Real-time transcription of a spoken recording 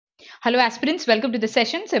Hello aspirants, welcome to the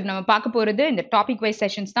session. So, நம்ம பார்க்க போறது இந்த டாபிக் வைஸ்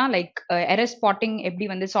செஷன்ஸ் தான் லைக் எரர் ஸ்பாட்டிங் எப்படி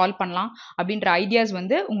வந்து சால்வ் பண்ணலாம் அப்படின்ற ஐடியாஸ்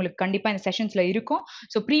வந்து உங்களுக்கு கண்டிப்பா இந்த செஷன்ஸ்ல இருக்கும்.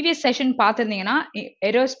 ஸோ ப்ரீவியஸ் செஷன் பார்த்துருந்தீங்கன்னா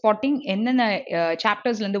எரர் ஸ்பாட்டிங் என்னென்ன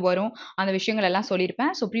சாப்டர்ஸ்ல இருந்து வரும் அந்த விஷயங்கள் எல்லாம்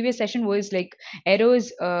சொல்லியிருப்பேன். So previous session was like Eros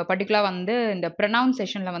particular வந்து இந்த ப்ரொனவுன்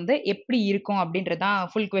செஷன்ல வந்து எப்படி இருக்கும் அப்படின்றதான்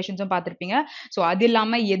ஃபுல் கொஷின்ஸும் பார்த்துருப்பீங்க. ஸோ அது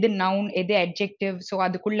இல்லாமல் எது நவுன் எது அட்ஜெக்டிவ், ஸோ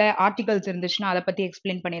அதுக்குள்ள ஆர்டிகல்ஸ் இருந்துச்சுன்னா அதை பத்தி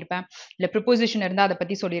எக்ஸ்பிளைன் பண்ணியிருப்பேன். இல்லை ப்ரிப்போசிஷன் இருந்தால் அதை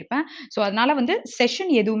பத்தி சொல்லியிருப்பேன். ஸோ அதனால வந்து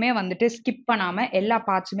செஷன் எதுவுமே வந்துட்டு ஸ்கிப் பண்ணாம எல்லா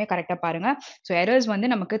பார்ட்ஸுமே கரெக்டாக பாருங்க. ஸோ எரர்ஸ் வந்து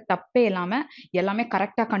நமக்கு தப்பே இல்லாமல் எல்லாமே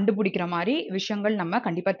கரெக்டாக கண்டுபிடிக்கிற மாதிரி விஷயங்கள் நம்ம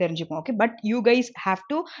கண்டிப்பாக தெரிஞ்சுப்போம். Okay, but you guys have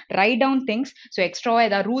to write down things. So எக்ஸ்ட்ராவாக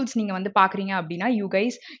ஏதாவது ரூல்ஸ் நீங்கள் வந்து பார்க்குறீங்க அப்படின்னா you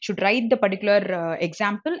guys should right the particular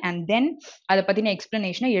example and then அதை பற்றின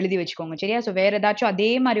எக்ஸ்பிளனேஷனை எழுதி வச்சுக்கோங்க. சரியா? ஸோ வேற ஏதாச்சும் அதே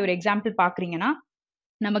மாதிரி ஒரு எக்ஸாம்பிள் பார்க்குறீங்கன்னா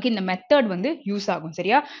நமக்கு இந்த மெத்தட் வந்து யூஸ் ஆகும்.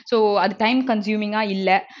 சரியா? ஸோ அது டைம் கன்சியூமிங்காக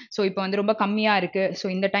இல்லை, ஸோ இப்போ வந்து ரொம்ப கம்மியாக இருக்குது, ஸோ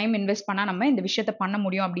இந்த டைம் இன்வெஸ்ட் பண்ணால் நம்ம இந்த விஷயத்தை பண்ண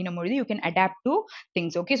முடியும் அப்படின்னும் பொழுது you can adapt to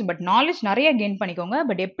things. Okay, so but knowledge நிறைய கெயின் பண்ணிக்கோங்க.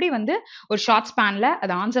 பட் எப்படி வந்து ஒரு ஷார்ட் ஸ்பேனில்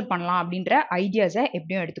அதை ஆன்சர் பண்ணலாம் அப்படின்ற ஐடியாஸை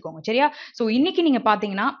எப்படியும் எடுத்துக்கோங்க. சரியா? ஸோ இன்னைக்கு நீங்கள்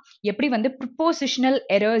பார்த்தீங்கன்னா எப்படி வந்து ப்ரிப்போசிஷனல்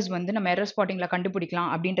எரர்ஸ் வந்து நம்ம எரர் ஸ்பாட்டிங்கில்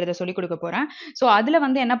கண்டுபிடிக்கலாம் அப்படின்றத சொல்லிக் கொடுக்க போகிறேன். ஸோ அதில்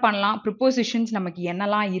வந்து என்ன பண்ணலாம், ப்ரிப்போசிஷன்ஸ் நமக்கு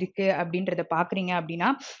என்னெல்லாம் இருக்குது அப்படின்றத பார்க்குறீங்க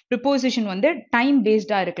அப்படின்னா ப்ரிப்போசிஷன் வந்து டைம் பேஸ்ட்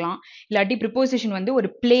இருக்கலாம், இல்லாட்டி ப்ரிப்போசிஷன் வந்து ஒரு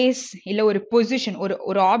பிளேஸ் இல்ல ஒரு பொசிஷன்,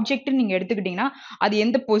 ஒரு ஆப்ஜெக்ட் நீங்க எடுத்துக்கிட்டீங்கன்னா அது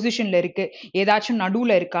எந்த பொசிஷன்ல இருக்கு, ஏதாச்சும்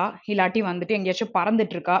நடுவுல இருக்கா, இல்லாட்டி வந்துட்டு எங்கேயாச்சும்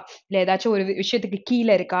பறந்துட்டு இருக்கா, இல்ல ஏதாச்சும் ஒரு விஷயத்துக்கு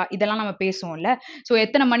கீழே இருக்கா, இதெல்லாம் நம்ம பேசுவோம்ல. ஸோ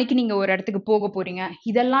எத்தனை மணிக்கு நீங்க ஒரு இடத்துக்கு போக போறீங்க,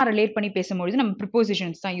 இதெல்லாம் ரிலேட் பண்ணி பேசும்பொழுது நம்ம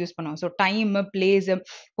ப்ரிப்போசிஷன்ஸ் தான் யூஸ் பண்ணுவோம். So time, place,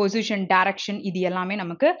 position, direction இது எல்லாமே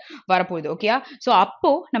நமக்கு வரப்போகுது. ஓகேயா? ஸோ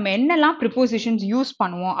அப்போ நம்ம என்னெல்லாம் ப்ரிப்போசிஷன்ஸ் யூஸ்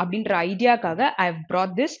பண்ணுவோம் அப்படின்ற ஐடியாக்காக I have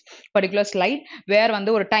brought this particular slide where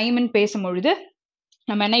வந்து ஒரு டைம்னு பேசும்பொழுது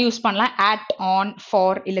நம்ம என்ன யூஸ் பண்ணலாம், at, on, for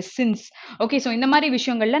இல்லை since. ஓகே, ஸோ இந்த மாதிரி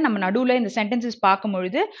விஷயங்கள்ல நம்ம நடுவில் இந்த சென்டென்சஸ்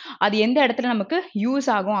பார்க்கும்பொழுது அது எந்த இடத்துல நமக்கு யூஸ்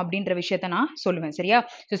ஆகும் அப்படின்ற விஷயத்த நான் சொல்லுவேன். சரியா?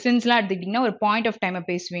 ஸோ சின்ஸ்லாம் எடுத்துக்கிட்டிங்கன்னா ஒரு பாயிண்ட் ஆஃப் டைமை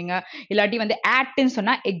பேசுவீங்க, இல்லாட்டி வந்து ஆட்ன்னு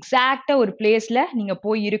சொன்னால் எக்ஸாக்டாக ஒரு பிளேஸில் நீங்கள்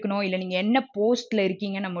போய் இருக்கணும், இல்லை நீங்கள் என்ன போஸ்ட்டில்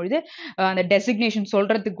இருக்கீங்கன்னும் பொழுது அந்த டெசிக்னேஷன்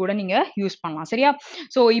சொல்கிறதுக்கு கூட நீங்கள் யூஸ் பண்ணலாம். சரியா?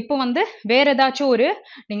 ஸோ இப்போ வந்து வேற ஏதாச்சும் ஒரு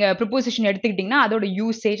நீங்கள் ப்ரிப்போசிஷன் எடுத்துக்கிட்டிங்கன்னா அதோட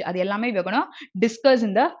யூசேஜ் அது எல்லாமே வேணும் டிஸ்கஸ்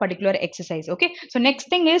இந்த particular exercise. Okay, so next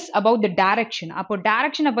thing is about the direction. அப்போ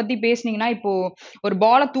டைரக்ஷனை பத்தி பேசுனீங்கன்னா இப்போ ஒரு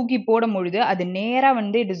பாலை தூக்கி போடும் பொழுது அது நேரா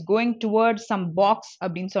வந்து it is going towards some box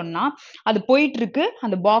அப்படின்னு சொன்னா அது போயிட்டு இருக்கு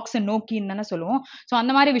அந்த பாக்ஸை நோக்கின்னு தானே சொல்லுவோம். ஸோ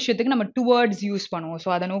அந்த மாதிரி விஷயத்துக்கு நம்ம டுவர்ட்ஸ் யூஸ் பண்ணுவோம்.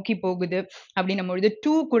 ஸோ அதை நோக்கி போகுது அப்படின்னும் பொழுது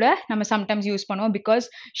டூ கூட நம்ம சம்டைம்ஸ் யூஸ் பண்ணுவோம், because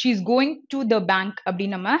she is going to the bank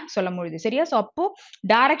அப்படின்னு நம்ம சொல்ல முடியுது. சரியா? ஸோ அப்போ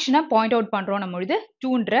டைரக்ஷனை பாயிண்ட் அவுட் பண்றோம் நம்ம பொழுது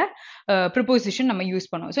டூன்ற ப்ரிப்போசிஷன் நம்ம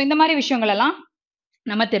யூஸ் பண்ணுவோம். ஸோ இந்த மாதிரி விஷயங்கள் எல்லாம்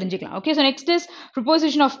நம்ம தெரிஞ்சுக்கலாம். Okay, so next is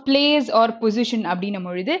preposition of place R position அப்படின்னும்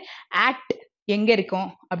பொழுது ஆட் எங்க இருக்கும்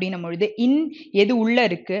அப்படின்னும் பொழுது இன் எது உள்ள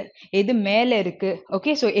இருக்கு, எது மேல இருக்கு.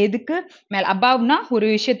 ஓகே, ஸோ எதுக்கு மேல, அபவ்னா ஒரு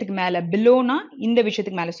விஷயத்துக்கு மேல, பிலோனா இந்த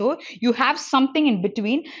விஷயத்துக்கு மேல. So you have something in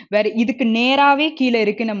between வேற இதுக்கு நேராவே கீழே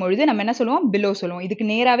இருக்குன்னும் பொழுது நம்ம என்ன சொல்லுவோம், பிலோ சொல்லுவோம். இதுக்கு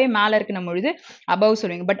நேராவே மேல இருக்குன்னும் பொழுது அபவ்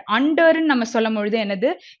சொல்லுவீங்க. பட் அண்டர்ன்னு நம்ம சொல்லும் பொழுது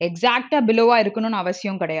என்னது, எக்ஸாக்டா பிலோவா இருக்கணும்னு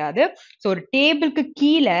அவசியம் கிடையாது. ஸோ ஒரு டேபிளுக்கு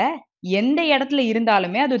கீழே எந்த இடத்துல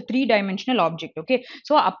இருந்தாலுமே அது ஒரு 3 டைமென்ஷனல் ஆப்ஜெக்ட். ஓகே,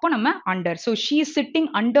 ஸோ அப்போ நம்ம under, so she sitting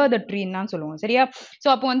under the ட்ரீன்னு தான் சொல்லுவோம். சரியா? ஸோ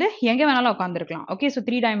அப்போ வந்து எங்க வேணாலும் உட்காந்துருக்கலாம். ஓகே, ஸோ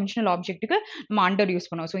 3 டைமென்ஷனல் ஆப்ஜெக்ட்டுக்கு நம்ம அண்டர் யூஸ்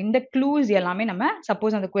பண்ணுவோம். ஸோ இந்த க்ளூஸ் எல்லாமே நம்ம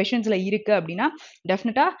சப்போஸ் அந்த கொஸ்டின்ஸ்ல இருக்கு அப்படின்னா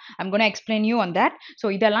டெஃபினட்டா I'm gonna explain you on that. So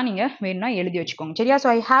இதெல்லாம் நீங்க வேணும்னா எழுதி வச்சுக்கோங்க. சரியா? So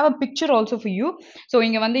I have a picture also for you. So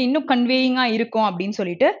இங்க வந்து இன்னும் கன்வேயிங்கா இருக்கும் அப்படின்னு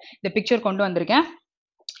சொல்லிட்டு இந்த பிக்சர் கொண்டு வந்திருக்கேன்.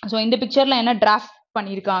 ஸோ இந்த பிக்சர்ல என்ன டிராஃப்ட்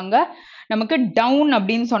பண்ணியிருக்காங்க, நமக்கு டவுன்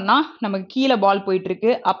அப்படின்னு சொன்னா நமக்கு கீழே பால் போயிட்டு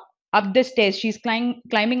இருக்கு, up the stairs, she's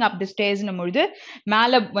climbing up the stairs பொழுது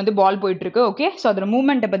மேல வந்து பால் போயிட்டு இருக்கு. ஓகே, ஸோ அதோட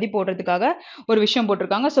மூவ்மெண்ட்டை பத்தி போடுறதுக்காக ஒரு விஷயம்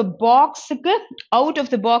போட்டிருக்காங்க. ஸோ பாக்ஸுக்கு அவுட்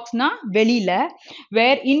ஆஃப் த பாக்ஸ்னா வெளியில,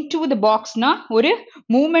 வேர் இன் டு த பாக்ஸ்னா ஒரு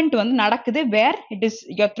மூவ்மெண்ட் வந்து நடக்குது, வேர் it is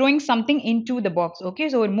you are throwing something in to the box. Okay,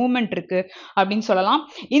 so ஒரு மூவ்மெண்ட் இருக்கு அப்படின்னு சொல்லலாம்.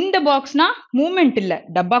 இந்த பாக்ஸ்னா மூவ்மெண்ட் இல்லை,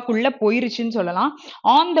 டப்பாக்குள்ள போயிருச்சுன்னு சொல்லலாம்.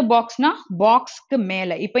 ஆன் த பாக்ஸ்னா பாக்ஸ்க்கு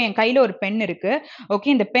மேல. இப்போ என் கையில ஒரு பென் இருக்கு. ஓகே,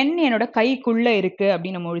 இந்த பென் என்னோட கைக்குள்ள இருக்கு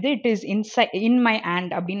அப்படின்னும் பொழுது it is in my hand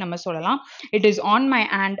அப்படின்னு நம்ம சொல்லலாம். It is on my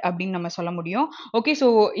hand அப்படின்னு நம்ம சொல்ல முடியும். ஓகே, ஸோ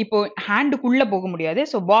இப்போ ஹேண்டுக்குள்ள போக முடியாது,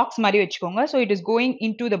 ஸோ பாக்ஸ் மாதிரி வச்சுக்கோங்க. So it is going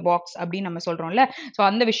in to the box அப்படின்னு நம்ம சொல்றோம்ல. ஸோ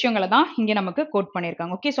அந்த விஷயங்களை தான் இங்க நமக்கு கோட்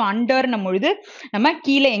பண்ணியிருக்காங்க. ஓகே, ஸோ அண்டர்னும் பொழுது நம்ம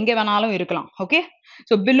கீழே எங்க வேணாலும் இருக்கலாம். ஓகே,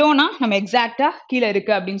 ஸோ பிலோனா நம்ம எக்ஸாக்டா கீழே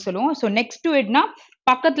இருக்கு அப்படின்னு சொல்லுவோம். ஸோ நெக்ஸ்ட் டு இட்னா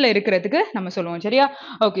பக்கத்துல இருக்கிறதுக்கு நம்ம சொல்லுவோம் சரியா.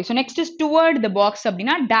 Okay, so next is toward the box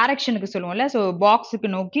அப்படின்னா டைரக்ஷனுக்கு சொல்லுவோம்ல. ஸோ பாக்ஸுக்கு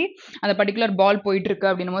நோக்கி அந்த பர்டிகுலர் பால் போயிட்டு இருக்கு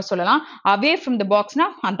அப்படின்னு சொல்லலாம். அவே ஃப்ரம் த பாக்ஸ்னா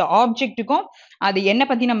அந்த ஆப்ஜெக்ட்டுக்கும் அது என்ன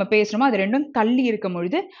பத்தி நம்ம பேசுறோமோ அது ரெண்டும் தள்ளி இருக்கும்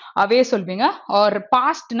பொழுது அவே சொல்வீங்க. ஆர்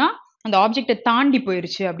பாஸ்ட்னா அந்த ஆப்ஜெக்டை தாண்டி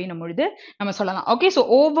போயிருச்சு அப்படின்னும் பொழுது நம்ம சொல்லலாம். ஓகே, ஸோ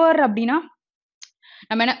ஓவர் அப்படின்னா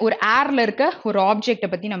நம்ம என்ன ஒரு ஏர்ல இருக்க ஒரு ஆப்ஜெக்ட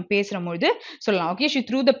பத்தி நம்ம பேசுறபொழுது சொல்லலாம். Okay, she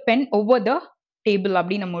threw the pen over the table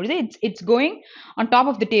அப்படின்னும் பொழுது it's going on top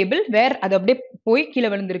of the table வேர் அது அப்படியே போய் கீழே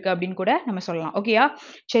விழுந்திருக்கு அப்படின்னு கூட நம்ம சொல்லலாம். ஓகேயா,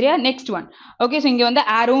 சரியா. Next one. ஓகே, ஸோ இங்க வந்து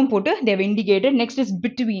ஆரோவும் போட்டு Dev indicated. Next is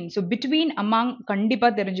between. So between among கண்டிப்பா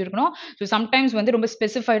தெரிஞ்சிருக்கணும். ஸோ சம்டைம்ஸ் வந்து ரொம்ப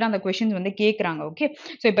ஸ்பெசிஃபைடா அந்த கொஸ்டின்ஸ் வந்து கேட்கறாங்க. ஓகே,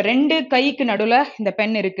 ஸோ இப்போ 2 கைக்கு நடுவில் இந்த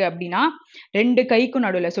பென் இருக்கு அப்படின்னா 2 கைக்கும்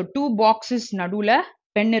நடுவில், ஸோ 2 பாக்ஸஸ் நடுவில்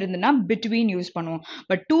பென் இருந்துன்னா பிட்வீன் யூஸ் பண்ணுவோம்.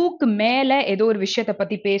 பட் 2க்கு மேல ஏதோ ஒரு விஷயத்தை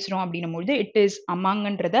பத்தி பேசுறோம் அப்படின்னும் பொழுது இட் இஸ்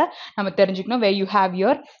அமாங்கன்றத நம்ம தெரிஞ்சுக்கணும். where you have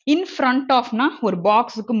your in front ofனா ஒரு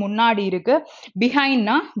பாக்ஸுக்கு முன்னாடி இருக்கு,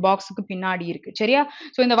 பிஹைண்ட்னா பாக்ஸுக்கு பின்னாடி இருக்கு சரியா.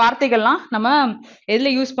 ஸோ இந்த வார்த்தைகள்லாம் நம்ம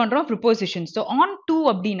எதுல யூஸ் பண்றோம்? ப்ரிப்போசிஷன்ஸ். ஸோ ஆன் டு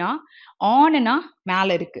அப்படின்னா ஆன்னா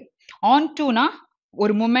மேல இருக்கு, ஆன் டுனா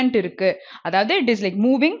ஒரு மூமெண்ட் இருக்கு, அதாவது it is like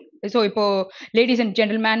moving. So இப்போ ladies and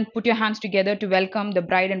gentlemen put your hands together to welcome the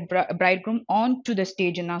bride and bridegroom on to the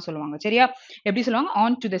stage ன்னு சொல்லுவாங்க சரியா. எப்படி சொல்லுவாங்க?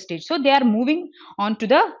 on to the stage. So they are moving on to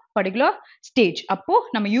the particular stage. அப்போ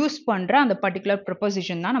நம்ம use பண்ற அந்த particular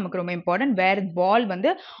preposition தான் நமக்கு ரொம்ப important. where ball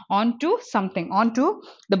வந்து on to something, on to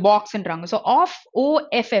the boxன்றாங்க. So off,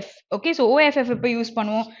 OFF. okay, so OFF இப்போ use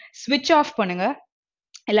பண்ணுவோம், switch off பண்ணுங்க,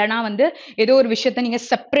 இல்லைனா வந்து ஏதோ ஒரு விஷயத்த நீங்க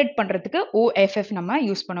செப்பரேட் பண்றதுக்கு OFF நம்ம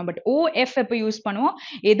யூஸ் பண்ணுவோம். பட் OF எப்போ யூஸ் பண்ணுவோம்?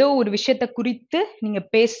 ஏதோ ஒரு விஷயத்த குறித்து நீங்க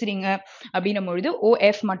பேசுறீங்க அப்படின்னும் பொழுது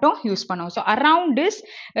OF மட்டும் யூஸ் பண்ணுவோம். ஸோ அரவுண்ட் இஸ்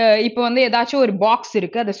இப்போ வந்து ஏதாச்சும் ஒரு பாக்ஸ்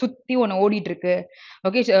இருக்கு, அதை சுத்தி ஒன்று ஓடிட்டு இருக்கு.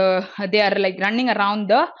 Okay, they are like running around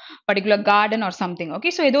the particular garden or something.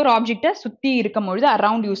 Okay, so ஏதோ ஒரு ஆப்ஜெக்டை சுத்தி இருக்கும் பொழுது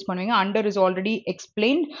அரவுண்ட் யூஸ் பண்ணுவீங்க. Under is already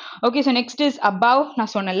explained. Okay, so next is above.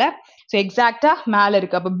 நான் சொன்னல, ஸோ எக்ஸாக்டா மேல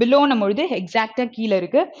இருக்கு. அப்போ பிலோன்னும் பொழுது எக்ஸாக்டா கீழே இருக்கு.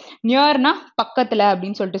 நியர்னா பக்கத்துல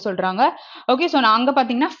அப்படின்னு சொல்லிட்டு சொல்றாங்க. ஓகே, ஸோ நான் அங்க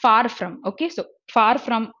பாத்தீங்கன்னா for from. Okay, so for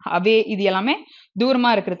from, அவே, இது எல்லாமே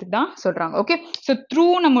தூரமா இருக்கிறதுக்கு தான் சொல்றாங்க. ஓகே, ஸோ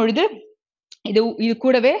த்ரூன்னும் பொழுது இது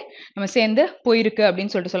கூடவே நம்ம சேர்ந்து போயிருக்கு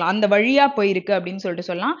அப்படின்னு சொல்லிட்டு சொல்லலாம். அந்த வழியா போயிருக்கு அப்படின்னு சொல்லிட்டு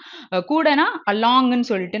சொல்லலாம். கூடனா அலாங்னு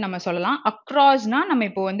சொல்லிட்டு நம்ம சொல்லலாம். அக்ராஸ்னா நம்ம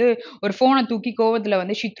இப்போ வந்து ஒரு போனை தூக்கி கோவத்துல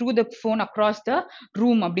வந்து she threw the phone across the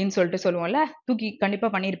room அப்படின்னு சொல்லிட்டு சொல்லுவோம்ல, தூக்கி கண்டிப்பா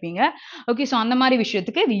பண்ணியிருப்பீங்க. ஓகே, ஸோ அந்த மாதிரி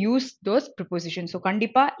விஷயத்துக்கு we use those prepositions. So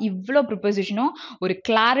கண்டிப்பா இவ்வளோ ப்ரிப்போசிஷனும் ஒரு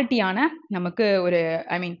கிளாரிட்டியான நமக்கு ஒரு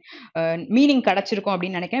மீனிங் கிடைச்சிருக்கும்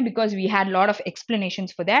அப்படின்னு நினைக்கிறேன். Because we had lot of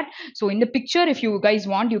explanations for that. So in the picture, if you guys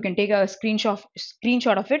want, you can take a screenshot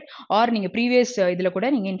of it, or நீங்க previous இதுல கூட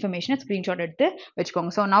நீங்க information screenshot எடுத்து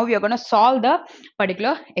வெச்சுக்கோங்க. So now we are going to solve the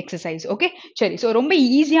particular exercise. Okay, சரி. So ரொம்ப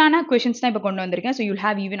ஈஸியான questions தான் இப்ப கொண்டு வந்திருக்கேன். So you'll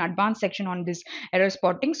have even advanced section on this error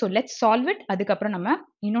spotting. So let's solve it. அதுக்கப்புறம் நம்ம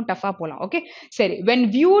இன்னும் டஃபா போலாம். ஓகே, சரி. When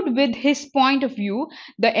viewed with his point of view,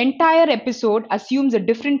 the entire episode assumes a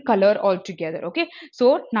different color altogether. Okay, so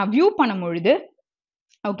நான் view பண்ணும் பொழுது,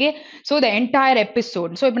 okay, so the entire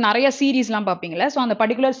episode, so இப்போ நிறைய சீரீஸ்லாம் பார்ப்பீங்களா, ஸோ அந்த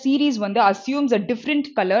பர்டிகுலர் சீரீஸ் வந்து assumes a different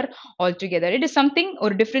color altogether. it is something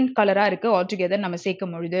ஒரு different கலரா இருக்கு altogether நம்ம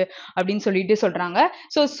சேர்க்கும் பொழுது அப்படின்னு சொல்லிட்டு சொல்றாங்க.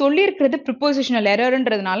 ஸோ சொல்லியிருக்கிறது ப்ரிப்போசிஷனல்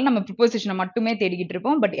எரர்ன்றதுனால நம்ம ப்ரிப்போசிஷனை மட்டுமே தேடிக்கிட்டு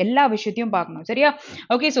இருப்போம். பட் எல்லா விஷயத்தையும் பார்க்கணும் சரியா.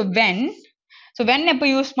 ஓகே, ஸோ when எப்போ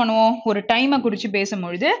யூஸ் பண்ணுவோம்? ஒரு டைமை குறித்து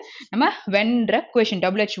பேசும்பொழுது நம்ம வென்ற கொஷின்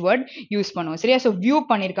WH வேர்ட் யூஸ் பண்ணுவோம் சரியா. ஸோ வியூ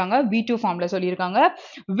பண்ணியிருக்காங்க, V2 ஃபார்ம்ல சொல்லியிருக்காங்க,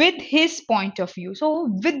 with his point of view. So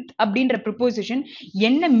with அப்படின்ற ப்ரிப்போசிஷன்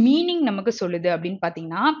என்ன மீனிங் நமக்கு சொல்லுது அப்படின்னு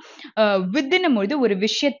பார்த்தீங்கன்னா, வித்னும் பொழுது ஒரு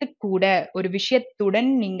விஷயத்துக்கு கூட, ஒரு விஷயத்துடன்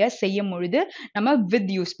நீங்க செய்யும் பொழுது நம்ம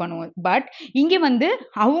வித் யூஸ் பண்ணுவோம். பட் இங்கே வந்து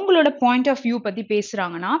அவங்களோட பாயிண்ட் ஆஃப் வியூ பத்தி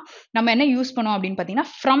பேசுறாங்கன்னா நம்ம என்ன யூஸ் பண்ணுவோம் அப்படின்னு பார்த்தீங்கன்னா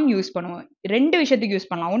ஃப்ரம் யூஸ் பண்ணுவோம். 2 விஷயத்துக்கு யூஸ்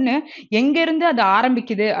பண்ணலாம். ஒன்று, எங்க இருந்து அது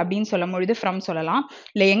ஆரம்பிக்குது அப்படின்னு சொல்லும் பொழுது ஃப்ரம் சொல்லலாம்,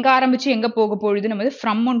 இல்ல எங்க ஆரம்பிச்சு எங்க போக போகுது நம்ம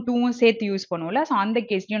ஃப்ரம் ஒன் டூவும் சேர்த்து யூஸ் பண்ணுவோம்ல, ஸோ அந்த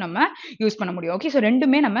கேஸ்லயும் நம்ம யூஸ் பண்ண முடியும். ஓகே, ஸோ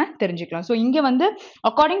ரெண்டுமே நம்ம தெரிஞ்சுக்கலாம். ஸோ இங்க வந்து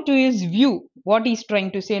according to his view what is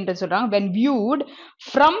trying to சேன்றது சொல்றாங்க. when viewed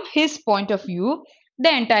from his point of view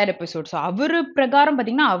the entire episode. So அவரு பிரகாரம்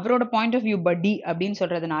பாத்தீங்கன்னா அவரோட பாயிண்ட் ஆஃப் வியூ படி அப்படின்னு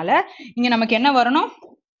சொல்றதுனால இங்க நமக்கு என்ன வரணும்?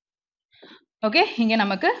 ஓகே, இங்க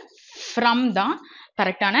நமக்கு ஃப்ரம் தான்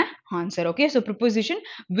கரெக்டான ஆன்சர். ஓகே, ஸோ ப்ரிப்போசிஷன்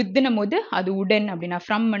வித்னும் போது அது உடன் அப்படின்னா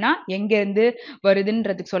ஃப்ரம்னா எங்க இருந்து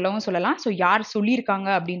வருதுன்றதுக்கு சொல்லவும் சொல்லலாம். ஸோ யார் சொல்லியிருக்காங்க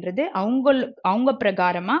அப்படின்றது அவங்க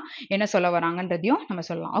பிரகாரமா என்ன சொல்ல வராங்கன்றதையும் நம்ம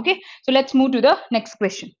சொல்லலாம். Okay, so let's move to the next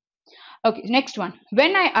question. Okay, next one.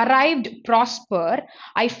 When I arrived Prosper,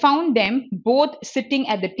 I found them both sitting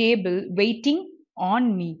at the table waiting on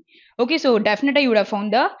me. Okay, so definitely you would have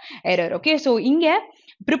found the error. Okay, so இங்க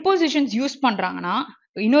prepositions use பண்றாங்கன்னா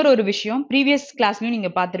இன்னொரு விஷயம் previous கிளாஸ்லயும்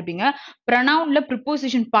நீங்க பார்த்திருப்பீங்க. ப்ரொனவுன்ல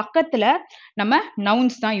preposition பக்கத்துல நம்ம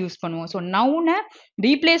nouns தான் use பண்ணுவோம். ஸோ நவுனை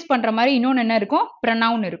ரீப்ளேஸ் பண்ற மாதிரி இன்னொன்னு என்ன இருக்கும்?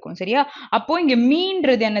 ப்ரொனவுன் இருக்கும். சரியா? அப்போ இங்க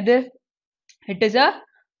மீன்றது என்னது? It is a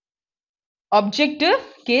objective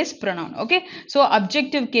case pronoun. Okay, so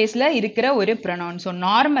objective case ல இருக்கிற ஒரு pronoun. So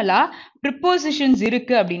normally prepositions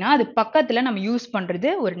இருக்கு அப்படின்னா அது பக்கத்துல நம்ம யூஸ் பண்றது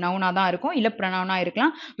ஒரு noun தான் இருக்கும், இல்ல pronoun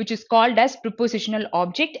இருக்கலாம், which is called as prepositional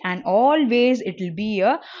object, and always it will be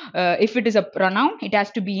a if it is a pronoun it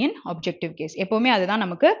has to be in objective case. எப்பவுமே அதுதான்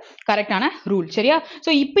நமக்கு கரெக்டான ரூல். சரியா?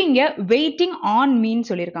 so இப்போ இங்க waiting on me ன்னு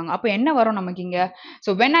சொல்லியிருக்காங்க. அப்போ என்ன வரும் நமக்கு இங்க?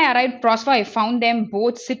 so when I arrived Prosper, I found them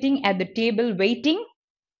both sitting at the table waiting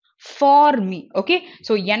for me. okay,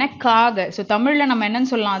 so எனக்காக. so தமிழ்ல நம்ம என்னன்னு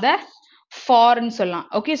சொல்லலாம்? அத for ன்னு சொல்லலாம்.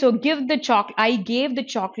 okay, so give the chocolate, I gave the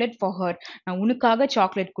chocolate for her, நான் உனக்காக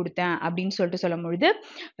சாக்லேட் கொடுத்தேன் அப்படின்னு சொல்லிட்டு சொல்லும் பொழுது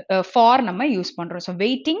for நம்ம யூஸ் பண்றோம். so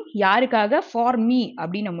waiting யாருக்காக? for me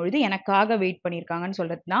அப்படின்னும் பொழுது எனக்காக வெயிட் பண்ணியிருக்காங்கன்னு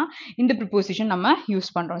சொல்றது தான் இந்த preposition நம்ம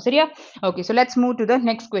யூஸ் பண்றோம். சரியா? okay, so let's move to the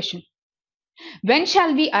next question. when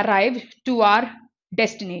shall we arrive to our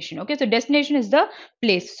destination? okay, so destination is the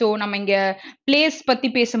place. so நம்ம இங்க place பத்தி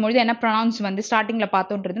பேசும்போது என்ன pronouns வந்து ஸ்டார்டிங்ல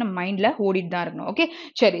பார்த்தோம்ன்றது நம்ம மைண்ட்ல ஓடிட்டு தான் இருக்கணும். okay,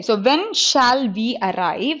 சரி. so when shall we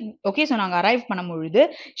arrive? okay, so நாங்க அரைவ் பண்ணும்பொழுது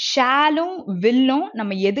ஷாலும் வில்லும்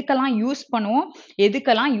நம்ம எதுக்கெல்லாம் யூஸ் பண்ணுவோம்,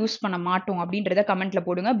 எதுக்கெல்லாம் யூஸ் பண்ண மாட்டோம் அப்படின்றத கமெண்ட்ல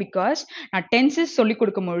போடுங்க. பிகாஸ் நான் டென்சஸ் சொல்லி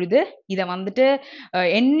கொடுக்கும் பொழுது இதை வந்துட்டு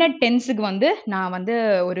என்ன டென்ஸுக்கு வந்து நான் வந்து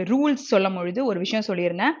ஒரு ரூல்ஸ் சொல்லும் பொழுது ஒரு விஷயம்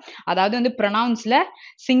சொல்லியிருந்தேன். அதாவது வந்து ப்ரொனவுன்ஸ்ல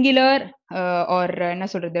சிங்குலர் ஆர் என்ன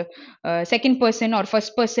சொல்றது, second person R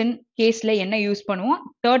first person கேஸ்ல என்ன யூஸ் பண்ணுவோம்,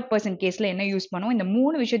 தேர்ட் பர்சன் கேஸ்ல என்ன யூஸ் பண்ணுவோம், இந்த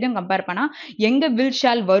மூணு விஷயத்தையும் கம்பேர் பண்ணா எங்க வில்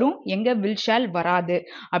ஷால் வரும், எங்க வில் ஷால் வராது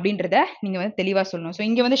அப்படின்றத நீங்க வந்து தெளிவா சொல்லணும். ஸோ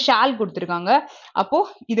இங்க வந்து ஷால் கொடுத்துருக்காங்க. அப்போ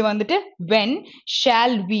இது வந்துட்டு when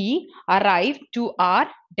shall we arrive to our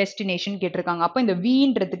destination கேட்டிருக்காங்க. அப்போ இந்த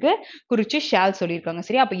வீன்றதுக்கு குறிச்சு ஷால் சொல்லியிருக்காங்க.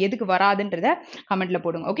 சரி, அப்போ எதுக்கு வராதுன்றத கமெண்ட்ல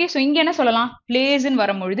போடுங்க. ஓகே, ஸோ இங்க என்ன சொல்லலாம்? பிளேஸ்ன்னு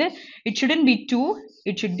வரும்பொழுது it shouldn't be to,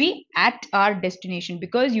 it should be at our destination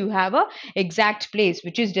because you have a exact place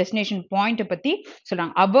which is destination point பத்தி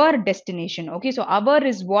சொல்றாங்க. our destination. okay, so our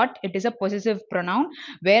is what? it is a possessive pronoun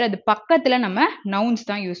where அது பக்கத்துல நம்ம nouns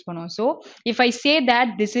தான் use பண்ணுவோம். so if I say that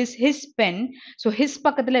this is his pen, so his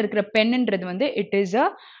பக்கத்துல இருக்கிற penன்றது வந்து it is a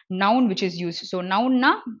noun which is used. so noun na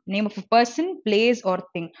name of a person, place or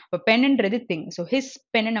thing. இப்போ penன்றது thing. so his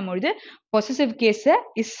pen நம்மொழுது possessive case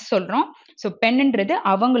is சொல்றோம். so penன்றது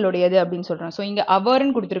அவங்களுடையது அப்படின்னு சொல்றோம். so இங்க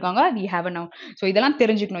அவர்ன்னு கொடுத்துருக்காங்க, we have a noun. so இதெல்லாம்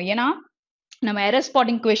தெரிஞ்சுக்கணும். ஏன்னா நம்ம எரர்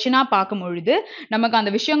ஸ்பாட்டிங் கொஸ்டினா பார்க்கும் பொழுது நமக்கு அந்த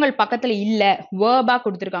விஷயங்கள் பக்கத்துல இல்ல, வேர்பா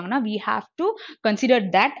கொடுத்துருக்காங்கன்னா we have to consider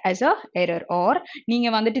that as a error. or நீங்க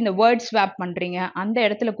வந்துட்டு இந்த வேர்ட் ஸ்வாப் பண்றீங்க, அந்த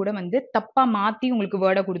இடத்துல கூட வந்து தப்பா மாத்தி உங்களுக்கு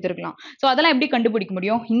வேர்டை கொடுத்துருக்கலாம். ஸோ அதெல்லாம் எப்படி கண்டுபிடிக்க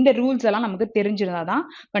முடியும்? இந்த ரூல்ஸ் எல்லாம் நமக்கு தெரிஞ்சிருந்தா தான்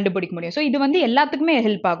கண்டுபிடிக்க முடியும். ஸோ இது வந்து எல்லாத்துக்குமே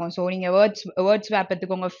ஹெல்ப் ஆகும். ஸோ நீங்க வேர்ட் ஸ்வாப்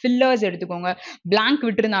எடுத்துக்கோங்க, ஃபில்லர்ஸ் எடுத்துக்கோங்க. பிளாங்க்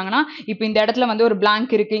விட்டுருந்தாங்கன்னா இப்போ இந்த இடத்துல வந்து ஒரு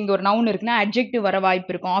பிளாங்க் இருக்கு, இங்க ஒரு நவுன் இருக்குன்னா அட்ஜெக்டிவ் வர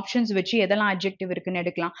வாய்ப்பு இருக்கும். ஆப்ஷன்ஸ் வச்சு எதெல்லாம் அட்ஜெக்டிவ் இருக்குன்னு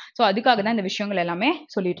எடுக்கலாம். ஸோ அதுக்காக தான் இந்த விஷயங்கள் எல்லாமே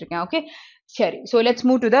சொல்லிட்டு இருக்கேன். ஓகே, சரி. so let's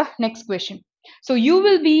move to the next question. so you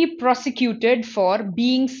will be prosecuted for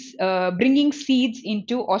bringing seeds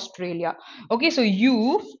into Australia. okay, so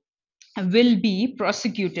you will be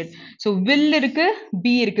prosecuted. so will இருக்கு,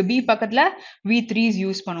 be இருக்கு, be பக்கத்துல v3s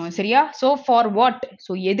யூஸ் பண்ணுவோம். சரியா? so for what?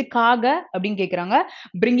 so எதுக்காக அப்படின்னு கேக்குறாங்க.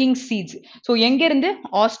 bringing seeds. so எங்க இருந்து?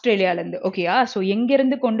 ஆஸ்திரேலியால இருந்து. ஓகேயா? so எங்க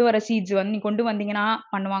இருந்து கொண்டு வர சீட்ஸ் வந்து நீ கொண்டு வந்தீங்கன்னா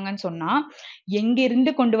பண்ணுவாங்கன்னு சொன்னா எங்க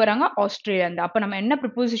இருந்து கொண்டு வராங்க? ஆஸ்திரேலியா இருந்து. அப்ப நம்ம என்ன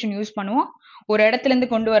ப்ரிப்போசிஷன் யூஸ் பண்ணுவோம்? ஒரு இடத்துல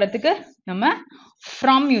இருந்து கொண்டு வரதுக்கு நம்ம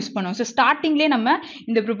from யூஸ் பண்ணுவோம். ஸோ ஸ்டார்டிங்லேயே நம்ம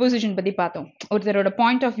இந்த ப்ரிப்போசிஷன் பத்தி பார்த்தோம். ஒருத்தரோட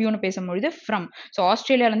பாயிண்ட் ஆஃப் வியூன்னு பேசும்பொழுது ஃப்ரம். ஸோ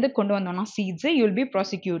ஆஸ்திரேலியால இருந்து கொண்டு வந்தோம்னா seeds, you will be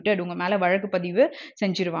prosecuted, உங்க மேல வழக்கு பதிவு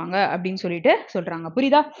செஞ்சிருவாங்க அப்படின்னு சொல்லிட்டு சொல்றாங்க.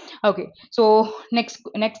 புரியுதா? ஓகே, ஸோ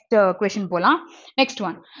நெக்ஸ்ட் கொஸ்டின் போலாம். Next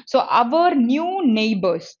one. ஸோ அவர் நியூ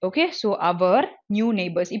நெய்பர்ஸ். ஓகே, ஸோ அவர் நியூ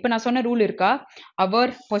நெய்பர்ஸ். இப்போ நான் சொன்ன ரூல் இருக்கா?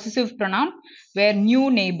 அவர் பொசசிவ் ப்ரொனவுன், வேர் நியூ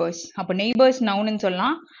நெய்பர்ஸ். அப்போ நெய்பர்ஸ் நவுன்னு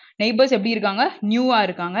சொல்லலாம். நெய்பர்ஸ் எப்படி இருக்காங்க? நியூவா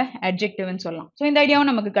இருக்காங்க, அட்ஜெக்டிவ்னு சொல்லலாம். ஸோ இந்த ஐடியாவும்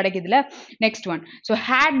நமக்கு கிடைக்குதுல. Next one. So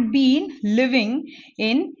had been living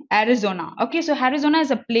in Arizona. okay, so Arizona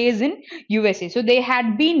is a place in USA. so they had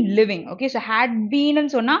been living. okay, so had been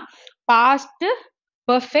ன்னு சொன்னா past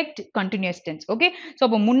perfect continuous tense. okay, so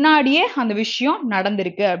அப்போ முன்னாடியே அந்த விஷயம்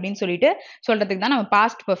நடந்திருக்கு அப்படின்னு சொல்லிட்டு சொல்றதுக்கு தான் நம்ம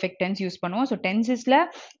past perfect tense யூஸ் பண்ணுவோம். so tensesல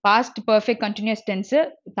past perfect continuous tense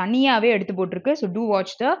தனியாவே எடுத்து போட்டிருக்கு. so do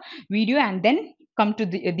watch the video and then come to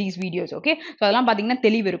these videos. okay, so அதெல்லாம் பாத்தீங்கன்னா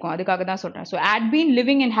தெளிவு இருக்கும், அதுக்காக தான் சொல்றேன். so had been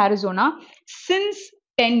living in Arizona since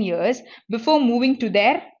 10 years before moving to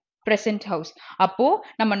their present house. அப்போ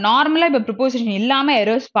நம்ம நார்மலா இப்ப ப்ரிப்போசிஷன் இல்லாம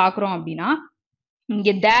எரர்ஸ் பாக்குறோம் அப்படின்னா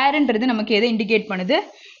இங்க தேர்ன்றது நமக்கு எதை இண்டிகேட் பண்ணுது?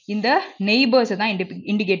 இந்த நெய்பர்ஸ் தான்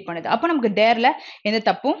இண்டிகேட் பண்ணுது. அப்போ நமக்கு தேர்ல எந்த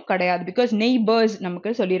தப்பும் கிடையாது பிகாஸ் நெய்பர்ஸ் நமக்கு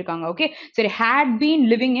சொல்லியிருக்காங்க. ஓகே சரி, had been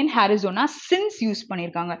living in ஹாரிசோனா since use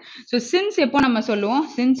பண்ணியிருக்காங்க. ஸோ சின்ஸ் எப்போ நம்ம சொல்லுவோம்,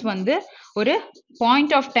 சின்ஸ் வந்து ஒரு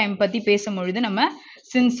பாயிண்ட் ஆஃப் டைம் பத்தி பேசும்பொழுது நம்ம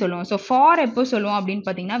சின்ஸ் சொல்லுவோம். ஸோ ஃபார் எப்போ சொல்லுவோம் அப்படின்னு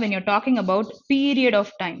பார்த்தீங்கன்னா when you're talking about period of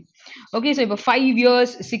time. Okay so இப்போ 5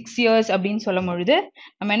 years 6 years அப்படின்னு சொல்லும் பொழுது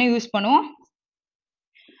நம்ம என்ன யூஸ் பண்ணுவோம்,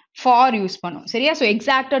 ஃபார் யூஸ் பண்ணும். சரியா? ஸோ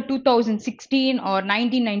எக்ஸாக்டா 2016 ஆர்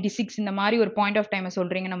 1996 இந்த மாதிரி ஒரு பாயிண்ட் ஆஃப் டைம்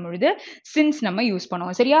சொல்றீங்கன்னும் பொழுது சின்ஸ் நம்ம யூஸ்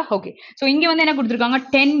பண்ணுவோம். சரியா? ஓகே ஸோ இங்க வந்து என்ன கொடுத்துருக்காங்க,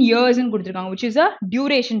 10 yearsன்னு கொடுத்துருக்காங்க which is a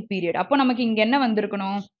duration period. அப்போ நமக்கு இங்க என்ன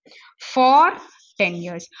வந்திருக்கணும், for 10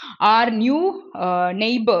 years. Our new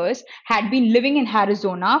neighbors had been living in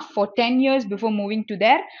Arizona for 10 years before moving to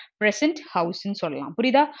their present house ன்னு சொல்லலாம்.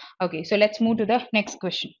 புரியுதா? Okay, so let's move to the next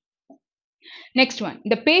question. Next one,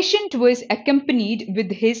 the patient was accompanied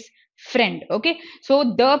with his friend. Okay, so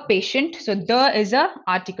the patient, so the is a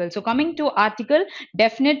article. So coming to article,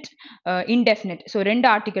 definite, indefinite. So ரெண்டு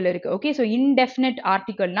article இருக்கு. Okay, so indefinite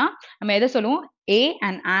article na நம்ம எதை சொல்லுவோம், a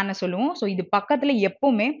and an சொல்லுவோம். So இது பக்கத்துல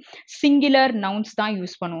எப்பவுமே singular nouns தான்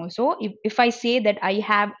யூஸ் பண்ணுவோம். So if I say that I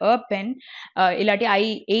have a pen, இல்லாட்டி I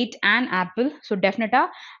ate an apple, so definitely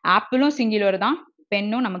ஆப்பிளும் singular தான்,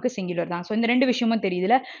 பென்னும் நமக்கு சிங்குலர் தான். ஸோ இந்த ரெண்டு விஷயமும்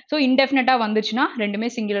தெரியுதுல. ஸோ இன்டெஃபினட்டா வந்துச்சுன்னா ரெண்டுமே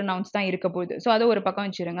சிங்குலர் நவுன்ஸ் தான் இருக்க போகுது. ஸோ அதை ஒரு பக்கம்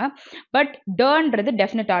வச்சிருங்க. பட் டர்ன்றது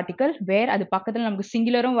டெஃபினட் ஆர்டிகல், வேர் அது பக்கத்தில் நமக்கு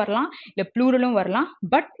சிங்குலரும் வரலாம் இல்லை ப்ளூரலும் வரலாம்,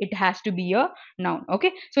 but it has to be a noun.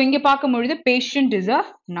 Okay so இங்கே பார்க்கும்பொழுது patient is a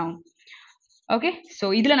noun. Okay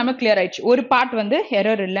so இதில் நம்ம கிளியர் ஆயிடுச்சு, ஒரு பார்ட் வந்து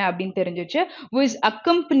எரர் இல்லை அப்படின்னு தெரிஞ்சிச்சு. was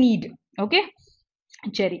accompanied. ஓகே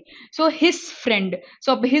சரி, ஸோ ஹிஸ் ஃப்ரெண்ட், ஸோ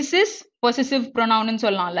அப்போ ஹிஸ் இஸ் பொசசிவ் ப்ரொனவுன்னு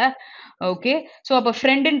சொல்லலாம்ல. ஓகே ஸோ அப்போ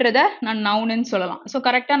ஃப்ரெண்டுன்றத நான் நவுன்னு சொல்லலாம். ஸோ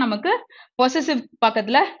கரெக்டாக நமக்கு பொசசிவ்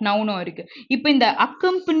பக்கத்தில் நவுனும் இருக்கு. இப்போ இந்த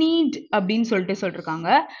அக்கம்பனிட் அப்படின்னு சொல்லிருக்காங்க.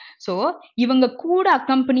 ஸோ இவங்க கூட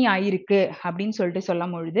அக்கம்பனி ஆயிருக்கு அப்படின்னு சொல்லிட்டு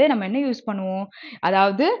சொல்லும் பொழுது நம்ம என்ன யூஸ் பண்ணுவோம்,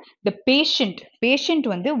 அதாவது த பேஷண்ட்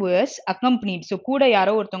வந்து வாஸ் அக்கம்பனிட். ஸோ கூட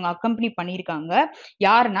யாரோ ஒருத்தவங்க அக்கம்பனி பண்ணியிருக்காங்க,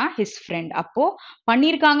 யாருன்னா ஹிஸ் ஃப்ரெண்ட். அப்போ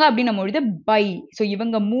பண்ணியிருக்காங்க அப்படின்னும் பொழுது பை, ஸோ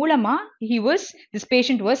இவங்க மூலமா திஸ்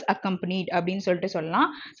பேஷண்ட் வாஸ் அக்கம்பனிட் அப்படின்னு சொல்லிட்டு சொல்லலாம்.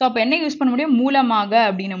 ஸோ அப்போ என்ன யூஸ் பண்ண முடியும், மூலமாக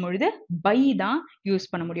அப்படின்னும் பொழுது பை தான் யூஸ்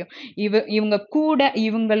பண்ண முடியும். இவங்க கூட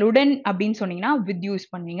இவங்களுடன் அப்படின்னு சொன்னீங்கன்னா வித் யூஸ்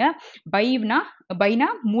பண்ணுவீங்க. பைனா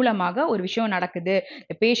மூலமாக ஒரு விஷயம் நடக்குது,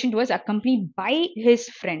 the patient was accompanied by his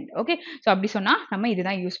friend. Okay so அப்படி சொன்னா நம்ம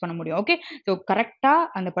இதுதான் யூஸ் பண்ண முடியும். ஓகே ஸோ கரெக்டா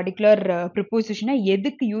அந்த பர்டிகுலர் ப்ரிப்போசிஷனை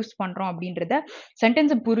எதுக்கு யூஸ் பண்றோம் அப்படின்றத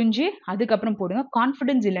சென்டென்ஸை புரிஞ்சு அதுக்கப்புறம் போடுங்க.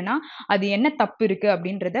 கான்ஃபிடன்ஸ் இல்லைன்னா அது என்ன தப்பு இருக்கு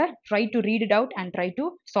அப்படின்றத try to read it out and try to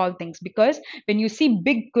solve things. Because when you see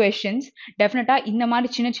big questions டெஃபினட்டா இந்த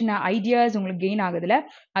மாதிரி சின்ன சின்ன ஐடியாஸ் உங்களுக்கு கெயின் ஆகுதுல,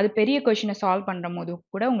 அது பெரிய கொஸ்டினை சால்வ் பண்ற போது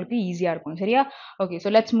கூட உங்களுக்கு ஈஸியா இருக்கும். சரியா? Okay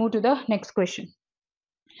so let's move to the next question.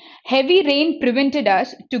 heavy rain prevented us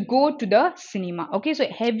to go to the cinema. Okay, so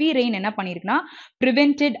heavy rain என்ன பண்ணிருக்குன்னா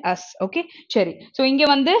prevented us. Okay, சரி, so இங்க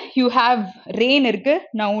வந்து you have rain இருக்கு,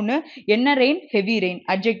 noun. என்ன rain? heavy rain,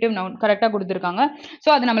 adjective noun கரெக்டா கொடுத்திருக்காங்க.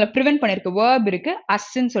 so அது நம்மள prevent பண்ணிருக்கு, verb இருக்கு, us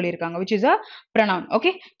ன்னு சொல்லிருக்காங்க which is a pronoun.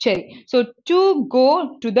 Okay, சரி, so to go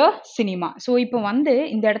to the cinema. so இப்போ வந்து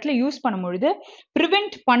இந்த இடத்துல யூஸ் பண்ணும்பொழுது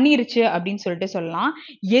prevent பண்ணிருச்சு அப்படின்னு சொல்லிட்டு சொல்லலாம்.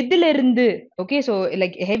 எதுல இருந்து? okay, so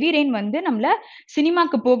like heavy rain வந்து நம்மள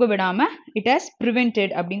சினிமாக்கு போக விடாம it has prevented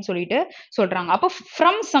அப்படின்னு சொல்லிட்டு சொல்றாங்க. அப்போ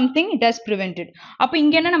from something it has prevented. அப்போ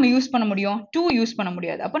இங்க என்ன நம்ம யூஸ் பண்ண முடியும், to யூஸ் பண்ண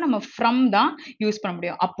முடியாது. அப்போ நம்ம from தான் யூஸ் பண்ண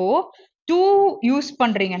முடியும். அப்போ to யூஸ்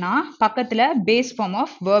பண்றீங்கன்னா பக்கத்துல base form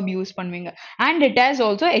of verb use பண்ணுவீங்க. and it has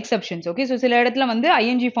also exceptions. okay, so சில இடத்துல வந்து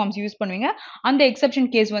ing forms யூஸ் பண்ணுவீங்க. அந்த exception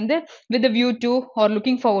case வந்து with a view to or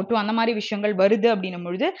looking forward to அந்த மாதிரி விஷயங்கள் வருது அப்படின்னும்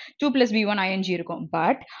பொழுது 2 plus v1 ing இருக்கும்.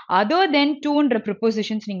 பட் other than toன்ற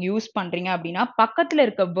prepositions நீங்க யூஸ் பண்றீங்க அப்படின்னா பக்கத்துல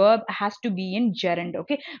இருக்க verb has to be in gerund.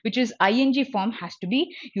 okay, which is ing form has to be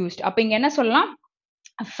used. அப்ப இங்க என்ன சொல்லலாம்,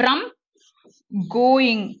 from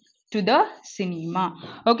going to the cinema.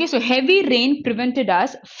 okay, so heavy rain prevented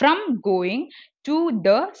us from going to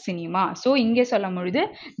the cinema. so இங்கே சொல்லும் பொழுது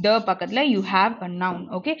the பக்கத்துல you have a noun.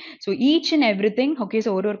 okay, so each and everything. okay,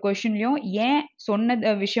 so ஒரு questionலயும் ஏன்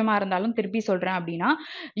சொன்ன விஷயமா இருந்தாலும் திருப்பி சொல்றேன் அப்படின்னா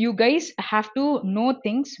you guys have to know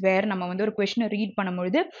things where நம்ம வந்து ஒரு question read பண்ணும்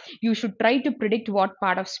பொழுது you should try to predict what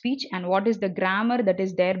part of speech and what is the grammar that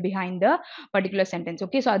is there behind the particular sentence.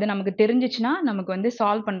 okay, so அது நமக்கு தெரிஞ்சிச்சுன்னா நமக்கு வந்து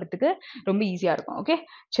சால்வ் பண்றதுக்கு ரொம்ப ஈஸியா இருக்கும். okay,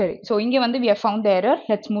 சரி, so இங்க வந்து we have found the error.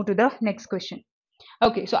 let's move to the next question.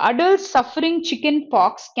 Okay, so adults suffering chicken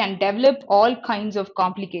pox can develop all kinds of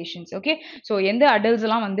complications. Okay, so எந்த adults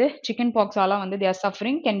எல்லாம் வந்து chicken pox ஆல வந்து they are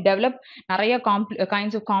suffering can develop நிறைய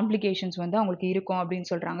kinds of complications வந்து அவங்களுக்கு இருக்கும் அப்படின்னு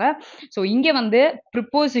சொல்றாங்க. ஸோ இங்க வந்து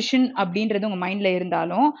ப்ரிப்போசிஷன் அப்படின்றது உங்க மைண்ட்ல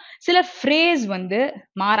இருந்தாலும் சில phrase வந்து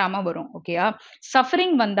மாறாம வரும். ஓகேயா,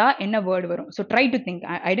 suffering வந்தா என்ன வேர்டு வரும்? So try to think.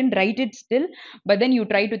 I didn't write it still, but then you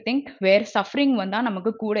try to think where suffering வந்தா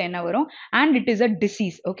நமக்கு கூட என்ன வரும், and it is a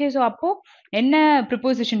disease. Okay, so அப்போ என்ன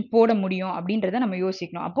ப்ரிப்போசிஷன் போட முடியும் அப்படின்றத நம்ம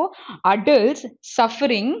யோசிக்கணும். அப்போ adults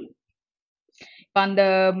suffering, அந்த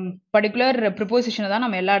பர்டிகுலர் ப்ரிப்போசிஷனை தான்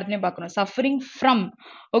நம்ம எல்லா இடத்துலையும் பார்க்கணும். Suffering from.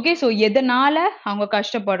 ஓகே, ஸோ எதனால அவங்க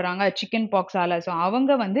கஷ்டப்படுறாங்க சிக்கன் பாக்ஸால, ஸோ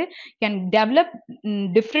அவங்க வந்து can develop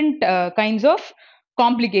different kinds of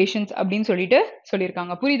complications அப்படின்னு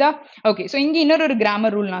சொல்லியிருக்காங்க. புரியுதா? ஓகே, ஸோ இங்கே இன்னொரு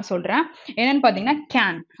கிராமர் ரூல் நான் சொல்றேன். என்னன்னு பார்த்தீங்கன்னா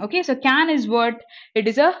can. Okay, so Kane is what? It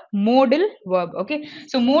is a modal verb. Okay,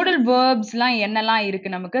 so modal வேர்ப்ஸ்லாம் என்னெல்லாம்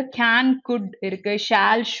இருக்கு நமக்கு? கேன், குட் இருக்கு,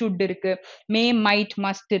 ஷால், ஷுட் இருக்கு, மே, மைட்,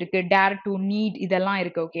 மஸ்ட் இருக்கு, டேர் டு, நீட், இதெல்லாம்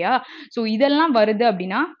இருக்கு. ஓகேயா, ஸோ இதெல்லாம் வருது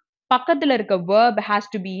அப்படின்னா பக்கத்துல இருக்க verb has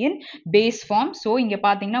to be in base form. So இங்க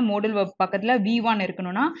பாத்தீங்கன்னா modal verb பக்கத்துல V1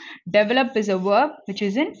 இருக்கணும்னா develop is a verb which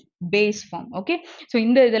is in base form. Okay, so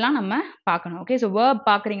இந்த இதெல்லாம் நம்ம பார்க்கணும். Okay, so verb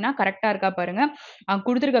பாக்குறீங்கன்னா கரெக்டா இருக்கா பாருங்க,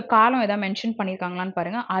 கொடுத்திருக்க காலம் ஏதாவது மென்ஷன் பண்ணிருக்காங்களான்னு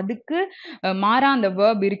பாருங்க. அதுக்கு மாறா அந்த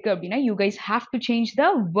verb இருக்கு அப்படின்னா you guys have to change the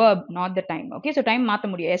verb, not the time. Okay, so time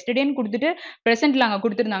மாத்த முடியும். yesterdayன்னு கொடுத்துட்டு presentல அங்க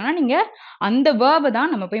கொடுத்திருந்தாங்கன்னா நீங்க அந்த verb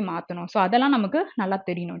தான் நம்ம போய் மாத்தணும். So அதெல்லாம் நமக்கு நல்லா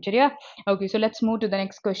தெரியணும். சரியா? Okay, so let's move to the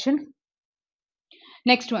next question.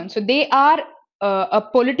 Next one. So they are a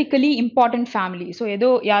politically important family. So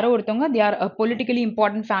யாரோ ஒருத்தவங்க they are a politically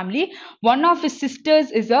important family. One of his sisters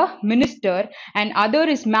is a minister and other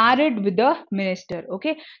is married with the minister.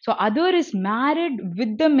 Okay, so other is married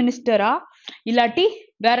with the minister இல்லாட்டி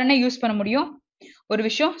வேற என்ன use பண்ண முடியும்? ஒரு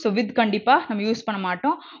விஷயம், so with கண்டிப்பா நம்ம use பண்ண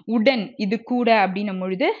மாட்டோம். உடன், இது கூட அப்படின்னும்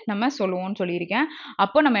பொழுது நம்ம சொல்லுவோம்னு சொல்லியிருக்கேன்.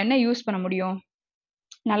 அப்போ நம்ம என்ன யூஸ் பண்ண முடியும்?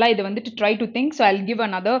 நல்லா இது வந்துட்டு try to think. So I'll give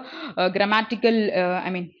another grammatical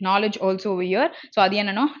knowledge also over here. So அது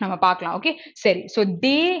என்னன்னா நம்ம பார்க்கலாம். ஓகே, சரி. ஸோ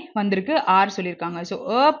தே வந்திருக்கு, ஆர் சொல்லியிருக்காங்க. ஸோ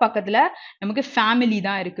பக்கத்துல நமக்கு ஃபேமிலி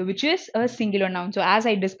தான் இருக்கு which is a singular noun. So as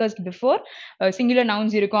I discussed before, singular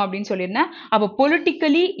nouns இருக்கும் அப்படின்னு சொல்லியிருந்தேன். அப்போ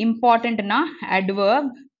politically importantனா adverb,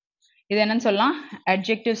 இது என்னன்னு சொல்லலாம்?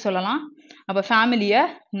 adjective சொல்லலாம். அப்ப ஃபேமிலிய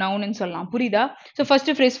நவுன்னு சொல்லலாம். புரியுதா? ஸோ ஃபர்ஸ்ட்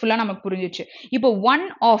ஃப்ரேஸ் ஃபுல்லா நமக்கு புரிஞ்சிச்சு. இப்போ ஒன்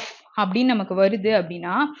ஆஃப் அப்படின்னு நமக்கு வருது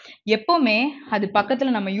அப்படின்னா எப்பவுமே அது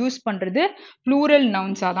பக்கத்துல நம்ம யூஸ் பண்றது ப்ளூரல்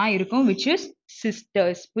நவுன்ஸா தான் இருக்கும் which is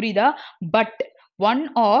sisters. புரியுதா? But one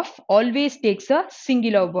of always takes a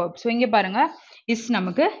singular verb. So இங்க பாருங்க இஸ்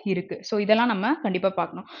நமக்கு இருக்கு. ஸோ இதெல்லாம் நம்ம கண்டிப்பா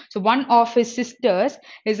பார்க்கணும். So one of his sisters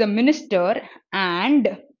is a minister and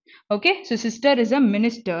okay, so sister is a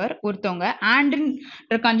minister. ஒருத்தவங்க அண்ட்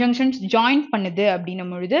கன்ஜங்ஷன்ஸ் ஜாயின் பண்ணுது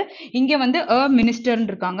அப்படின்னும் பொழுது இங்க வந்து அ மினிஸ்டர்னு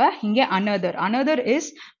இருக்காங்க, இங்க another is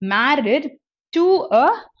married to a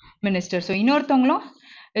minister. So இன்னொருத்தவங்களும்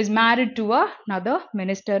is married to another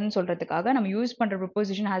minister ன்னு சொல்றதுக்காக நம்ம யூஸ் பண்ற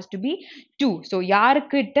preposition has to be to. So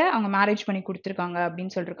யாருக்கிட்ட அவங்க மேரேஜ் பண்ணி கொடுத்துருக்காங்க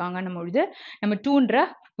அப்படின்னு சொல்லிருக்காங்கன்னும் பொழுது நம்ம டூன்ற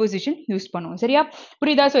preposition யூஸ் பண்ணுவோம். சரியா?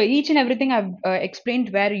 புரியுதா? So each and everything I've explained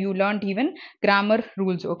where you learned even grammar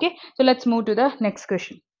rules. Okay, so let's move to the next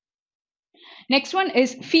question. Next one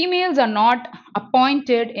is females are not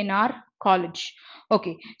appointed in our college.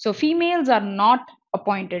 Okay, so females are not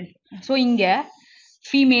appointed. So இங்க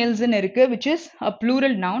females ன்னு இருக்கு which is a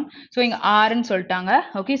plural noun. So இங்க are ன்னு சொல்லிட்டாங்க.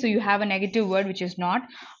 Okay, so you have a negative word which is not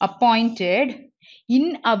appointed in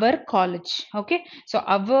our college. Okay, so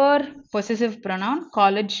our possessive pronoun,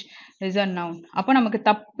 college is a noun. அப்போ நமக்கு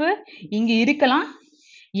தப்பு இங்க இருக்கலாம்,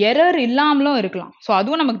 எரர் இல்லாமலும் இருக்கலாம். ஸோ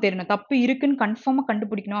அதுவும் நமக்கு தெரியணும். தப்பு இருக்குன்னு கன்ஃபார்மாக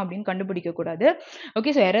கண்டுபிடிக்கணும் அப்படின்னு கண்டுபிடிக்க கூடாது.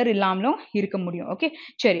 ஓகே, ஸோ எரர் இல்லாமலும் இருக்க முடியும். ஓகே,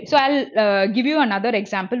 சரி. So I'll give you another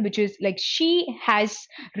example which is like she has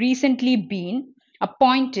recently been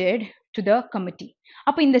appointed to the committee.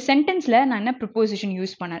 அப்போ இந்த சென்டென்ஸ்ல நான் என்ன ப்ரிப்போசிஷன்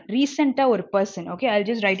யூஸ் பண்ணேன்? ரீசெண்டா ஒரு person. Okay, I'll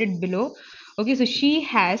just write it below. Okay, so she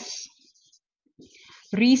has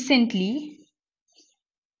recently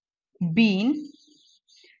been.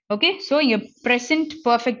 Okay, so இங்க present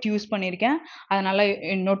perfect use பண்ணியிருக்கேன், அதனால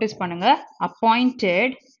நோட்டீஸ் பண்ணுங்க.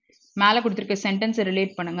 அப்பாயிண்டட் மேலே கொடுத்துருக்க சென்டென்ஸை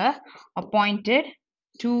ரிலேட் பண்ணுங்க. Appointed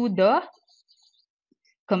to the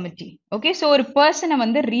committee. Okay, so ஒரு பர்சனை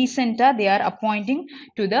வந்து ரீசெண்டா they are appointing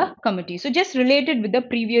to the committee. So just related with the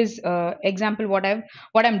previous example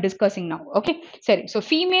what I'm discussing now. Okay, சரி. So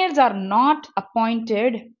females are not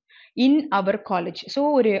appointed in our college. So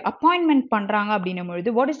ஒரு appointment பண்றாங்க அப்படின்னும் பொழுது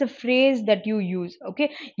what is the phrase that you use? Okay,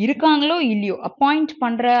 இருக்காங்களோ இல்லையோ appoint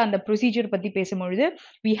பண்ற அந்த procedure பத்தி பேசும்பொழுது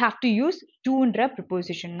we have to use toன்ற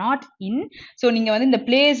preposition, not in. so நீங்க வந்து இந்த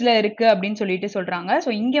placeல இருக்கு அப்படின்னு சொல்லிட்டு சொல்றாங்க. so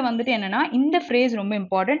இங்க வந்துட்டு என்னன்னா இந்த phrase ரொம்ப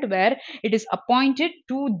important where it is appointed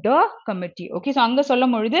to the committee. okay, so அங்க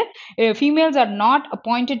சொல்லும் பொழுது females are not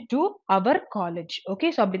appointed to our college.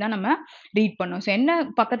 okay, so அப்படிதான் நம்ம ரீட் பண்ணோம். so என்ன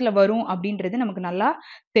பக்கத்துல வரும் அப்படின்றது நமக்கு நல்லா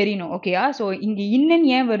தெரியணும். ஓகேயா? ஸோ இங்க இன்னன்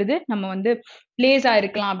ஏன் வருது, நம்ம வந்து பிளேஸா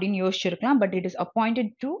இருக்கலாம் அப்படின்னு யோசிச்சிருக்கலாம். But it is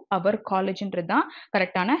appointed to our காலேஜ்ன்றது தான்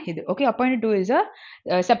கரெக்டான இது. Okay, appointed to is a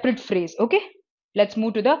separate phrase. Okay, let's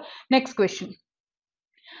move to the next question.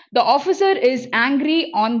 The officer is angry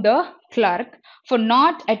on the clerk for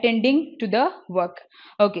not attending to the work.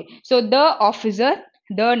 Okay, so the officer,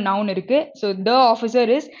 the noun irukku, so the officer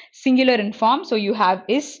is singular in form, so you have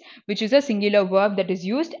is, which is a singular verb that is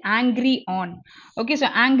used. Angry on. Okay, so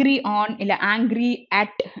angry on illa angry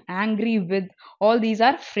at, angry with, all these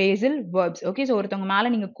are phrasal verbs. okay, so ஒருத்தவங்க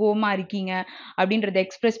மேல நீங்க கோவமா இருக்கீங்க அப்படின்றத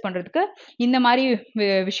express பண்றதுக்கு இந்த மாதிரி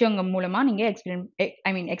விஷயங்கள் மூலமா நீங்க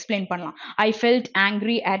explain பண்ணலாம். I felt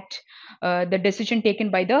angry at the decision taken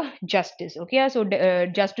by the justice. okay, so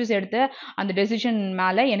justice எடுத்த அந்த decision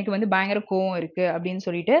மேல எனக்கு வந்து பயங்கர கோவம் இருக்கு அப்படின்னு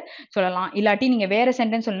சொல்லிட்டு சொல்லலாம். இல்லாட்டி நீங்க வேற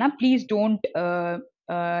சென்டென்ஸ் சொல்லலாம், ப்ளீஸ் டோன்ட்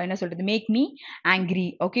என்ன சொல்றது, make me angry.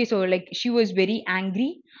 Okay, so like she was very angry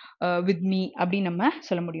with me அப்படின்னு நம்ம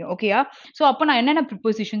சொல்ல முடியும். ஓகேயா? ஸோ அப்போ நான் என்னென்ன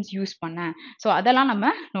ப்ரிப்போசிஷன்ஸ் யூஸ் பண்ணேன், ஸோ அதெல்லாம்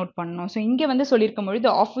நம்ம நோட் பண்ணணும். ஸோ இங்கே வந்து சொல்லியிருக்கும் பொழுது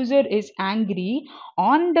officer is angry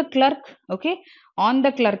on the clerk. Okay, on the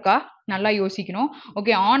கிளர்க்கா நல்லா யோசிக்கணும்.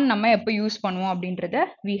 ஓகே, ஆன் நம்ம எப்போ யூஸ் பண்ணுவோம் அப்படின்றத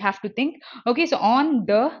we have to think. Okay, so on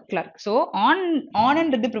the clerk. So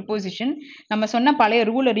ஆன்ன்றது preposition. நம்ம சொன்ன பழைய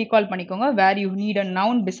ரூலை ரீகால் பண்ணிக்கோங்க, where you need a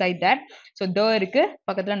noun beside that. So the இருக்கு,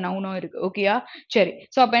 பக்கத்துல நவுனும் இருக்கு. ஓகேயா? சரி,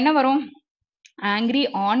 ஸோ அப்போ என்ன வரும், ஆங்கிரி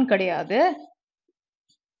ஆன் கிடையாது,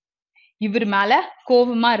 இவர் மேல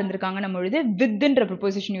கோவமா இருந்திருக்காங்க பொழுது வித்ன்ற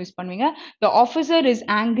ப்ரிப்போசிஷன் யூஸ் பண்ணுவீங்க. the officer is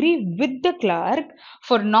angry with the clerk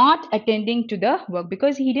for not attending to the work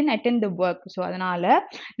because he didn't attend the work. so அதனால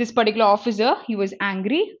this particular officer he was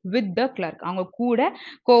angry with the clerk. அவங்க கூட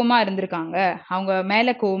கோவமா இருந்திருக்காங்க, அவங்க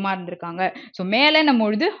மேல கோவமா இருந்திருக்காங்க. so மேலன்னும்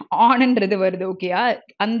பொழுது ஆன்ன்றது வருது. ஓகேயா?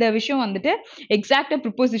 அந்த விஷயம் வந்துட்டு எக்ஸாக்டா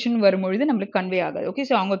ப்ரிப்போசிஷன் வரும்பொழுது நம்மளுக்கு கன்வே ஆகாது. ஓகே,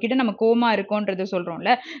 ஸோ அவங்க கிட்ட நம்ம கோவமா இருக்கோன்றதை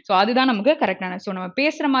சொல்றோம்ல, ஸோ அதுதான் நமக்கு கரெக்டான. ஸோ நம்ம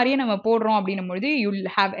பேசுற மாதிரியே நம்ம போடுறோம் அப்படின்னும் பொழுது you will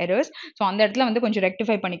have errors. So அந்த இடத்துல வந்து கொஞ்சம்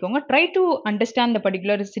ரெக்டிஃபை பண்ணிக்கோங்க. Try to understand the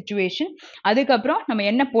particular situation, அதுக்கப்புறம் நம்ம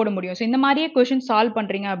என்ன போட முடியும். ஸோ இந்த மாதிரியே கொஸ்டின் சால்வ்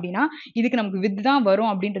பண்றீங்க அப்படின்னா இதுக்கு நமக்கு வித் தான் வரும்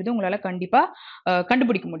அப்படின்றது உங்களால கண்டிப்பா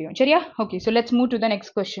கண்டுபிடிக்க முடியும். சரியா? Okay, so let's move to the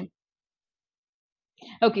next question.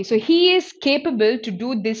 Okay, so he is capable to do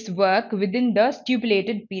this work within the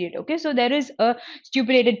stipulated period. Okay, so there is a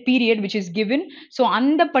stipulated period which is given. So on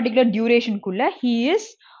the particular duration kulla he is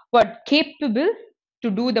what, capable to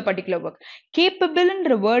do the particular work. capable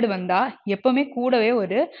ன்ற word வந்தா எப்பவுமே கூடவே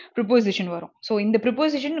ஒரு preposition வரும். so இந்த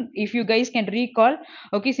preposition if you guys can recall,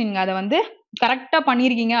 okay, so நீங்க அதை வந்து கரெக்டா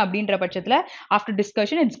பண்ணிருக்கீங்க அப்படின்ற பட்சத்துல ஆஃப்டர்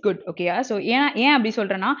டிஸ்கஷன் இட்ஸ் குட். ஓகேயா? ஸோ ஏன் அப்படி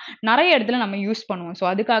சொல்றேன்னா நிறைய இடத்துல நம்ம யூஸ் பண்ணுவோம். ஸோ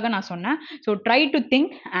அதுக்காக நான் சொன்னேன். So try to think.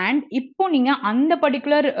 And இப்போ நீங்க அந்த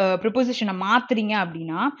பர்டிகுலர் ப்ரிப்போசிஷனை மாத்துறீங்க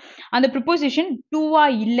அப்படின்னா அந்த ப்ரிப்போசிஷன் டூவா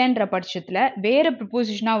இல்லைன்ற பட்சத்துல வேற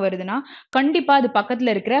ப்ரிப்போசிஷனா வருதுன்னா கண்டிப்பா அது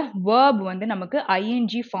பக்கத்துல இருக்கிற வேர்ப் வந்து நமக்கு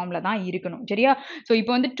ஐஎன்ஜி ஃபார்ம்ல தான் இருக்கணும். சரியா? ஸோ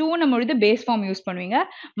இப்போ வந்து டூன்னும் பொழுது பேஸ் ஃபார்ம் யூஸ் பண்ணுவீங்க,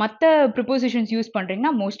 மற்ற ப்ரிப்போசிஷன்ஸ் யூஸ்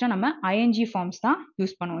பண்றீங்கன்னா மோஸ்டா நம்ம ஐஎன்ஜி ஃபார்ம்ஸ் தான்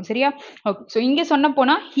யூஸ் பண்ணுவோம். சரியா? ஓகே, ஸோ இங்கே சொன்ன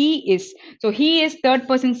போனா he is. So he is third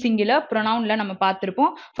person singular ப்ரொனவுன்ல நம்ம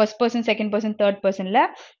பார்த்துருப்போம். First person, second person, third பர்சன்ல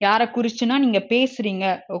யாரை குறிச்சுன்னா நீங்க பேசுறீங்க.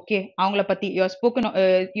 ஓகே, அவங்கள பத்தி you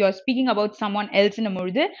are speaking about some one எல்ஸ்னும்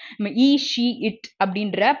பொழுது நம்ம he, she, it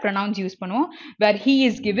அப்படின்ற ப்ரொனவுன்ஸ் யூஸ் பண்ணுவோம். வேர் he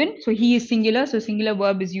is given, so he is singular, so singular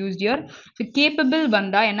verb is used here. So capable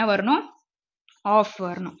வந்தா என்ன வரணும், ஆஃப்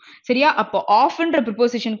வரணும். சரியா? அப்போ ஆஃப்ன்ற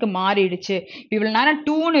ப்ரிப்போசிஷனுக்கு மாறிடுச்சு. இவ்வளவு நேரம்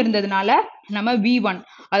டூன்னு இருந்ததுனால நம்ம V1,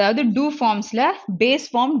 அதாவது two ஃபார்ம்ஸ்ல base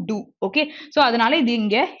form two. Okay, so அதனால இது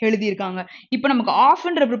இங்க எழுதியிருக்காங்க. இப்போ நமக்கு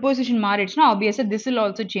ஆஃப்ன்ற ப்ரிப்போசிஷன் மாறிடுச்சுன்னா ஆப்வியஸா this will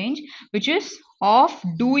also change, which is of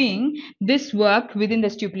doing this work within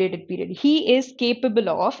the stipulated period. He is capable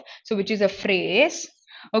of, so which is a phrase.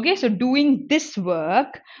 Okay, so doing this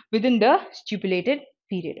work within the stipulated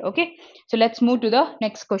period. Okay, so let's move to the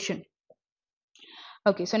next question.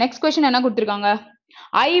 Okay, so next question என்ன கொடுத்திருக்காங்க,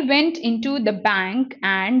 I went into the bank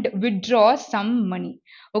and withdraw some money.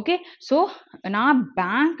 Okay, so நான்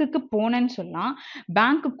பேங்க்குக்கு போனேன்னு சொல்லலாம்,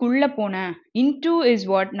 பேங்க்குள்ள போனேன். into is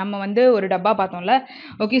what, நம்ம வந்து ஒரு டப்பா பார்த்தோம்ல.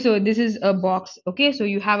 okay, so this is a box. okay, so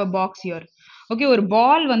you have a box here. okay, ஒரு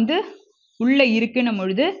பால் வந்து உள்ள இருக்குன்னும்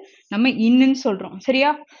பொழுது நம்ம இன்னுன்னு சொல்றோம்.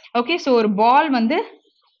 சரியா? okay, so ஒரு பால் வந்து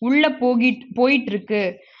உள்ள போயிட்டு இருக்கு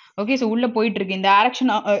ஓகே, ஸோ உள்ள போயிட்டு இருக்கு இந்த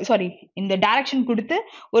டைரக்ஷன், சாரி இந்த டைரக்ஷன் கொடுத்து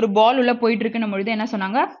ஒரு பால் உள்ள போயிட்டு இருக்குன்னு பொழுது என்ன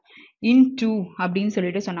சொன்னாங்க, into அப்படின்னு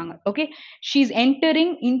சொல்லிட்டு சொன்னாங்க. Okay, she is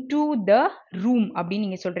entering into the room அப்படின்னு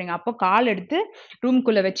நீங்க சொல்றீங்க. அப்போ கால் எடுத்து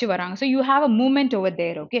ரூம்குள்ள வச்சு வராங்க. so you have a movement over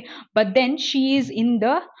there. okay, but then she is in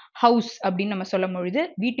the house அப்படின்னு நம்ம சொல்லும் பொழுது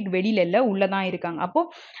வீட்டுக்கு வெளியில இல்ல, உள்ளதான் இருக்காங்க. அப்போ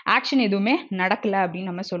ஆக்ஷன் எதுவுமே நடக்கல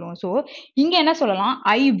அப்படின்னு நம்ம சொல்லுவோம். ஸோ இங்க என்ன சொல்லலாம்,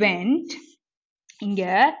 I went, இங்க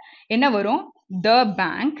என்ன வரும், the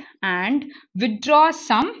bank and withdraw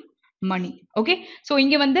some money. Okay, so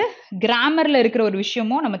இங்க வந்து கிராமர்ல இருக்கிற ஒரு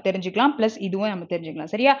விஷயமும் நம்ம தெரிஞ்சுக்கலாம், பிளஸ் இதுவும் நம்ம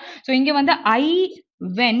தெரிஞ்சுக்கலாம். சரியா? ஸோ இங்க வந்து I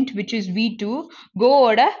went which is V2 go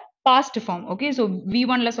ஓட past form. Okay, so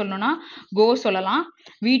V1 ல சொல்லணும்னா go சொல்லலாம்,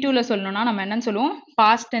 V2 ல சொல்லணும்னா நம்ம என்னன்னு சொல்லுவோம்,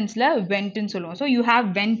 past tense ல went ன்னு சொல்லுவோம். So you have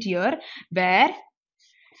went here where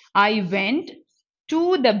I went to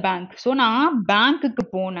the bank. So நான் பேங்க்குக்கு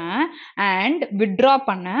போனேன் அண்ட் வித்ட்ரா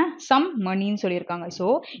பண்ண சம் மணின்னு சொல்லியிருக்காங்க. ஸோ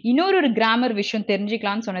இன்னொரு கிராமர் விஷயம்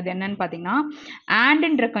தெரிஞ்சுக்கலாம்னு சொன்னது என்னன்னு பார்த்தீங்கன்னா,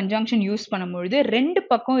 அண்ட்ன்ற கன்ஜங்ஷன் யூஸ் பண்ணும்பொழுது ரெண்டு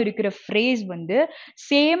பக்கம் இருக்கிற ஃப்ரேஸ் வந்து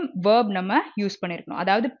சேம் வேர்ப் நம்ம யூஸ் பண்ணியிருக்கணும்.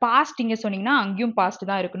 அதாவது பாஸ்ட் இங்கே சொன்னீங்கன்னா அங்கேயும் பாஸ்ட்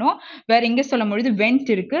தான் இருக்கணும். வேற இங்கே சொல்லும் பொழுது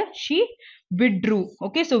வென்ட் இருக்கு, she withdrew.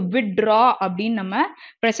 Okay, so withdraw அப்படின்னு நம்ம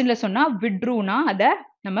ப்ரெசென்ட்ல சொன்னா withdrewனா அதை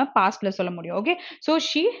நம்ம பாஸ்ட்ல சொல்ல முடியும். Okay, so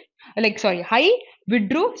she I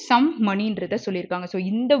withdrew some moneyன்றத சொல்லியிருக்காங்க. ஸோ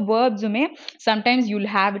இந்த வேர்ப்ஸுமே sometimes you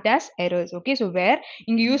will have it as errors. Okay, so where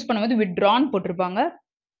இங்கே யூஸ் பண்ணும்போது withdrawn போட்டிருப்பாங்க,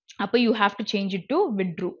 அப்போ you have to change it to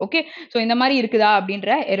withdrew. Okay, so இந்த மாதிரி இருக்குதா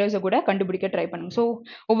அப்படின்ற எரர்ஸை கூட கண்டுபிடிக்க ட்ரை பண்ணுங்க. So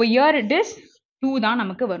over year it is 2 தான்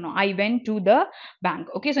நமக்கு வரணும். I went to the bank.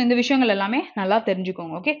 Okay, so இந்த விஷயங்கள் எல்லாமே நல்லா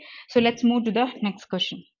தெரிஞ்சுக்கோங்க. Okay, so let's move to the next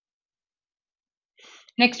question.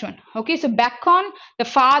 Next one. Okay, so back on the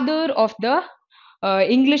father of the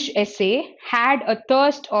English essay had a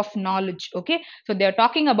thirst of knowledge. Okay, so they are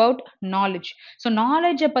talking about knowledge. So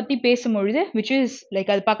knowledge பத்தி பேசும்பொழுது which is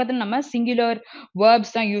அது பக்கத்துல நம்ம singular verbs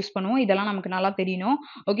தான் use பண்ணுவோம். இதெல்லாம் நமக்கு நல்லா தெரியணும்.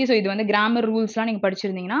 ஓகே, ஸோ இது வந்து கிராமர் ரூல்ஸ்லாம் நீங்க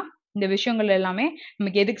படிச்சிருந்தீங்கன்னா இந்த விஷயங்கள் எல்லாமே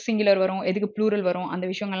நமக்கு எதுக்கு சிங்குலர் வரும், எதுக்கு ப்ளூரல் வரும், அந்த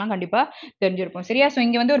விஷயங்கள்லாம் கண்டிப்பா தெரிஞ்சிருப்போம். சரியா? ஸோ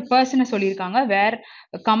இங்க வந்து ஒரு பர்சனை சொல்லியிருக்காங்க, வேர்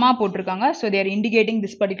கமா போட்டிருக்காங்க. So they are indicating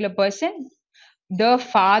this particular person, the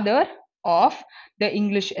father of the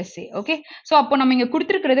English essay. okay, so அப்போ நம்ம இங்க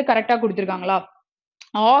கொடுத்திருக்கிறது கரெக்டா கொடுத்திருக்காங்களா,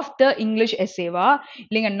 of the English essay வா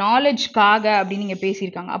இல்லைங்க knowledge-காக அப்படின்னு நீங்க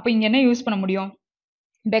பேசியிருக்காங்க. அப்போ இங்க என்ன யூஸ் பண்ண முடியும்,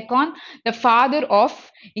 Bacon the father of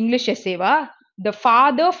English essay வா, the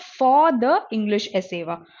father for the English essay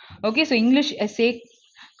வா. okay, so English essay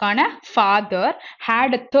கான father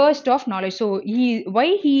had a thirst of knowledge. so why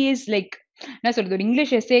he is என்ன சொல்றது, ஒரு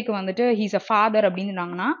இங்கிலீஷ் எஸ்ஏக்கு வந்துட்டு ஹீஸ் அ ஃபாதர்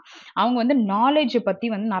அப்படின்னாங்கன்னா அவங்க வந்து நாலேஜ் பத்தி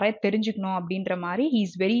வந்து நிறைய தெரிஞ்சுக்கணும் அப்படின்ற மாதிரி he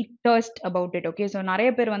is very thirst about it. Okay, so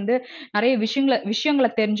நிறைய பேர் வந்து நிறைய விஷயங்களை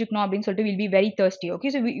தெரிஞ்சுக்கணும் அப்படின்னு சொல்லிட்டு will be very thirsty.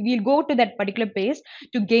 Okay, so will go to that particular place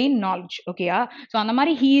to gain knowledge. ஓகேயா? ஸோ அந்த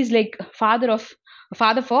மாதிரி he is father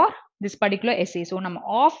for this particular essay. So நம்ம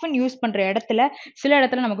ஆஃபன் யூஸ் பண்ற இடத்துல சில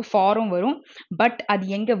இடத்துல நமக்கு ஃபாரும் வரும், பட் அது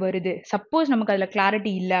எங்க வருது, சப்போஸ் நமக்கு அதுல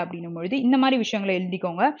கிளாரிட்டி இல்லை அப்படின்னும் பொழுது இந்த மாதிரி விஷயங்களை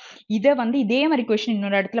எழுதிக்கோங்க. இதை வந்து இதே மாதிரி கொஸ்டின்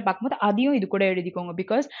இன்னொரு இடத்துல பார்க்கும்போது அதையும் இது கூட எழுதிக்கோங்க.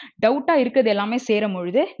 பிகாஸ் டவுட்டா இருக்கிறது எல்லாமே சேரும்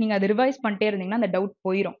பொழுது நீங்க அதை ரிவைஸ் பண்ணிட்டே இருந்தீங்கன்னா அந்த டவுட்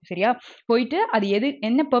போயிடும். சரியா? போயிட்டு அது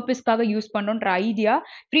என்ன பர்பஸ்க்காக யூஸ் பண்றோன்ற ஐடியா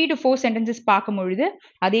 3 to 4 சென்டென்சஸ் பார்க்கும் பொழுது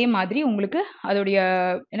அதே மாதிரி உங்களுக்கு அதோடைய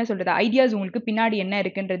என்ன சொல்றது ஐடியாஸ் உங்களுக்கு பின்னாடி என்ன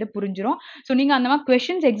இருக்குன்றது புரிஞ்சிடும். ஸோ நீங்க அந்த மாதிரி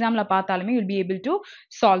கொஸ்டின்ஸ் எக்ஸாம்ல பார்த்தாலுமே you'll be able to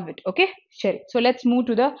solve it. okay, சரி. so let's move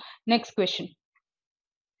to the next question.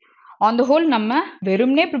 on the whole நம்ம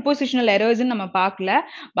வெறும்னே prepositional errors நம்ம பார்க்கல,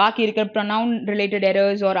 பாக்கி இருக்கிற pronoun related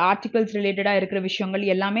errors or articles related இருக்கிற விஷயங்கள்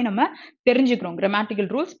எல்லாமே நம்ம தெரிஞ்சுக்கிறோம், grammatical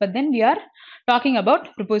rules, but then we are talking about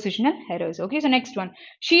prepositional errors. okay, so next one,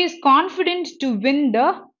 she is confident to win the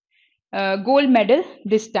gold medal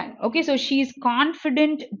this time. okay, so she is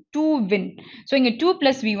confident to win. so இங்க 2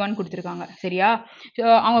 plus v1 கொடுத்திருக்காங்க. சரியா?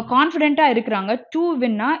 அவங்க கான்ஃபிடென்ட்டா இருக்கிறாங்க, to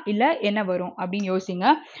winனா இல்ல என்ன வரும் அப்படின்னு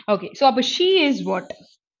யோசிங்க. okay, so அப்ப she is what?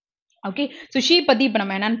 okay, so she பத்தி இப்ப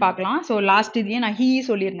நம்ம என்னன்னு பார்க்கலாம். so last இதுலயே நான் he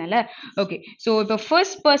சொல்லியிருந்தேன்ல. okay, so இப்ப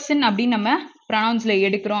first person அப்படின்னு நம்ம ப்ரொனவுன்ஸ்ல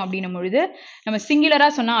எடுக்கிறோம் அப்படின்னும் பொழுது நம்ம சிங்குலரா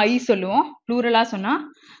சொன்னா I சொல்லுவோம், ப்ளூரலா சொன்னா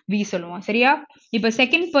we சொல்லுவோம். சரியா? இப்ப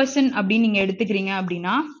செகண்ட் பர்சன் அப்படின்னு நீங்க எடுத்துக்கிறீங்க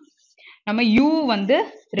அப்படின்னா நம்ம யூ வந்து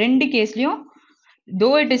ரெண்டு கேஸ்லயும்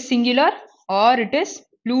though it is singular or it is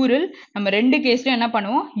plural நம்ம ரெண்டு கேஸ்லயும் என்ன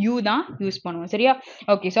பண்ணுவோம், யூ தான் யூஸ் பண்ணுவோம். சரியா?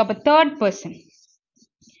 ஓகே, ஸோ அப்போ third person.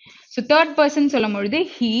 So third person சொல்லும் பொழுது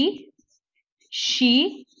he, she,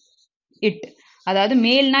 it. அதாவது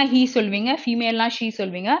மேல்னா he சொல்வீங்க, ஃபீமேல்னா she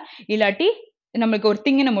சொல்வீங்க, இல்லாட்டி நம்மளுக்கு ஒரு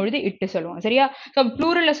திங்கின பொழுது இட்டு சொல்லுவோம் சரியா. ஸோ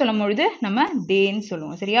ப்ளூரல்ல சொல்லும் பொழுது நம்ம தேன்னு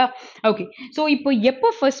சொல்லுவோம் சரியா. ஓகே, ஸோ இப்போ எப்போ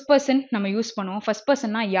ஃபர்ஸ்ட் பர்சன் நம்ம யூஸ் பண்ணுவோம்? ஃபர்ஸ்ட்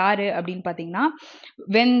பர்சன்னா யாரு அப்படின்னு பார்த்தீங்கன்னா,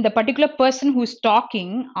 when the particular person who's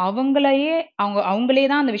docking அவங்களையே அவங்களே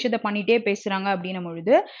தான் அந்த விஷயத்த பண்ணிட்டே பேசுறாங்க அப்படின்னும்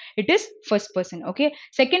பொழுது it is first person. Okay,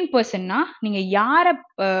 second பர்சன்னா நீங்க யாரை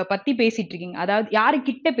பத்தி பேசிட்டு இருக்கீங்க, அதாவது யாரு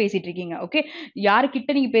கிட்ட பேசிட்டு இருக்கீங்க. ஓகே, யாரு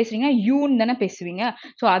கிட்ட நீங்க பேசுறீங்க, யூன்னு தானே பேசுவீங்க.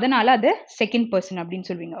 ஸோ அதனால அது செகண்ட் பர்சன் அப்படின்னு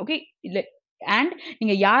சொல்வீங்க. ஓகே, இல்ல அண்ட்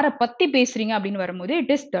நீங்க யாரை பத்தி பேசுறீங்க அப்படின்னு வரும்போது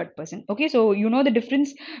it is third person. Okay, so you know the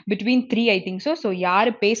difference between three I think so. So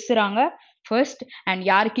யாரு பேசுறாங்க ஃபர்ஸ்ட், அண்ட்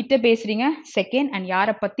யாரு கிட்ட பேசுறீங்க செகண்ட், அண்ட்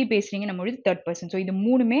யாரை பத்தி பேசுறீங்கன்னு பொழுது தேர்ட் பர்சன். ஸோ இது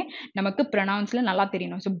மூணுமே நமக்கு ப்ரொனவுன்ஸ்ல நல்லா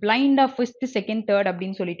தெரியணும். ஸோ பிளைண்டா ஃபர்ஸ்ட் செகண்ட் தேர்ட்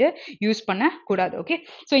அப்படின்னு சொல்லிட்டு யூஸ் பண்ண கூடாது. ஓகே,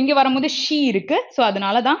 ஸோ இங்க வரும்போது ஷீ இருக்கு. ஸோ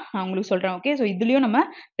அதனால தான் நான் உங்களுக்கு சொல்றேன். ஓகே, ஸோ இதுலயும் நம்ம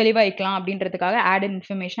தெளிவா இருக்கலாம் அப்படின்றதுக்காக added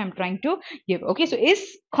information I'm trying to give. Okay, so is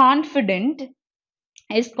confident.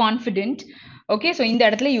 Okay, so in the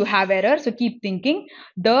இடத்துல you have error, so keep thinking.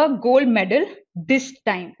 The gold medal this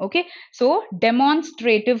time. Okay, so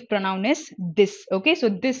demonstrative pronoun is this. Okay, so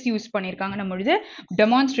this use பண்ணிருக்காங்க நம்மளுது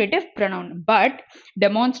demonstrative pronoun, but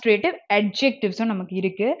demonstrative adjectives நமக்கு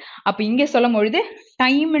இருக்கு. அப்ப இங்க சொல்லும் பொழுது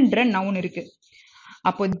timeன்ற noun இருக்கு.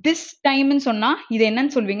 அப்போ this time சொன்னா இது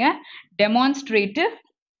என்னன்னு சொல்வீங்க? demonstrative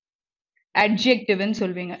adjective ன்னு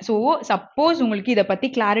சொல்வீங்க. ஸோ சப்போஸ் உங்களுக்கு இதை பத்தி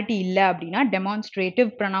கிளாரிட்டி இல்லை அப்படின்னா demonstrative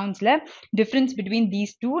ப்ரொனவுன்ஸ்ல difference between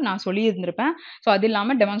these two நான் சொல்லி இருந்திருப்பேன். ஸோ அது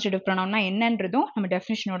இல்லாமல் டெமான்ஸ்ட்ரேட்டிவ் ப்ரொனவுன்னா என்னன்றதும் நம்ம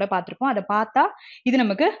டெஃபினிஷனோட பார்த்துருப்போம். அதை பார்த்தா இது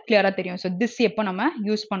நமக்கு கிளியரா தெரியும். ஸோ திஸ் எப்போ நம்ம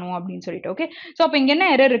யூஸ் பண்ணுவோம் அப்படின்னு சொல்லிட்டு. ஓகே, ஸோ அப்போ இங்க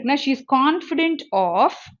என்ன எரர் இருக்குன்னா, she is confident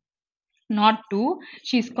of not to,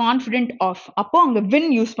 she is confident of. அப்போ அங்க win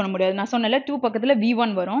யூஸ் பண்ண முடியாது. நான் சொன்னல to பக்கத்துல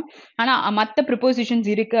v1 வரும். ஆனா மத்த prepositions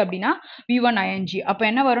இருக்கு அப்படின்னா v1 ing. அப்போ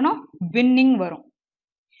என்ன வரணும்? winning வரும்.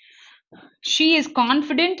 She is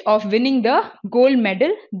confident of winning the gold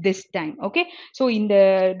medal this time. Okay, so இந்த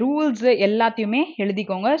rules எல்லாத்தையுமே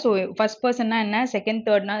எழுதிக்கோங்க. So first person என்ன, second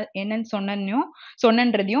third என்னன்னு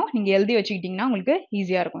சொன்னன்றதையும் நீங்க எழுதி வச்சுக்கிட்டீங்கன்னா உங்களுக்கு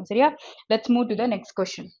ஈஸியா இருக்கும் சரியா. Let's move to the next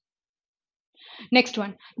question. Next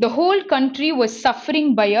one, the whole country was suffering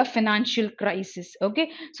by a financial crisis. Okay,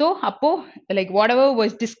 so appo like whatever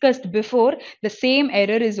was discussed before, the same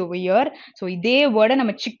error is over here. So இதே word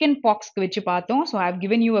நம்ம chicken pox க்கு வெச்சு பார்த்தோம். So I have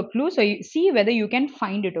given you a clue, so you see whether you can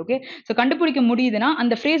find it. Okay, so கண்டுபிடிக்க முடியுதுன்னா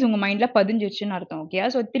அந்த phrase உங்க மைண்ட்ல பதிஞ்சிருச்சுன்னு அர்த்தம். ஓகே,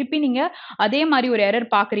 so திருப்பி நீங்க அதே மாதிரி ஒரு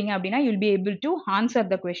எரர் பாக்குறீங்க அப்படின்னா you'll be able to answer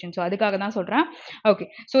the question. So அதுக்காக தான் சொல்றேன். Okay,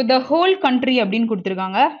 so the whole country அப்படின்னு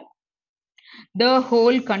கொடுத்திருக்காங்க. The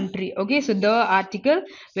whole country. Okay, so the article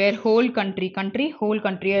where whole country whole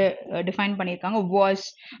country define பண்ணிருக்காங்க was,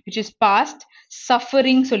 which is past.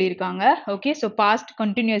 Suffering சொல்லிருக்காங்க. Okay, so past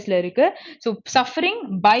continuously இருக்கு. So suffering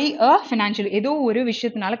by a financial, ஏதோ ஒரு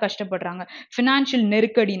விஷயத்தினால கஷ்டப்படுறாங்க, financial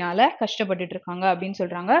நெருக்கடினால கஷ்டப்பட்டுட்டு இருக்காங்க அப்படின்னு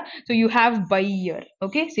சொல்றாங்க. So you have by here.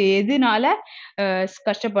 Okay, so எதுனால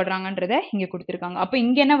கஷ்டப்படுறாங்கன்றத இங்க கொடுத்திருக்காங்க. அப்ப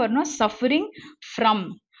இங்க என்ன வரணும்? suffering from.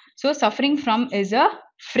 So suffering from is a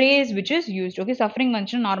phrase which is used. Okay, suffering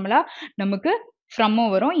வந்துச்சுன்னா நார்மலா நமக்கு from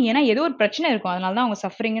வரும். ஏன்னா ஏதோ ஒரு பிரச்சனை இருக்கும், அதனால தான் அவங்க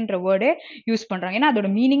சஃபரிங்ன்ற வேர்டே யூஸ் பண்றாங்க. ஏன்னா அதோட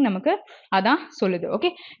மீனிங் நமக்கு அதான் சொல்லுது.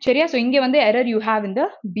 ஓகே, சரியா. ஸோ இங்க வந்து error you have in the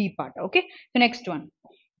B part. Okay, so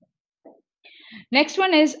next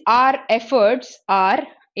one is our efforts are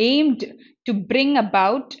aimed to bring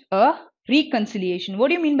about a reconciliation. What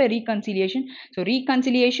do you mean by reconciliation? So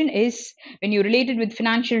reconciliation is when you relate it with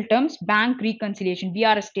financial terms, bank reconciliation.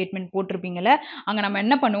 BRS statement போட்டிருப்பீங்கல்ல, அங்க நம்ம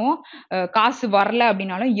என்ன பண்ணுவோம், காசு வரல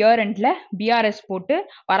அப்படின்னாலும் year எண்ட்ல BRS போட்டு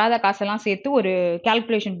வராத காசெல்லாம் சேர்த்து ஒரு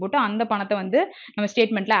கால்குலேஷன் போட்டு அந்த பணத்தை வந்து நம்ம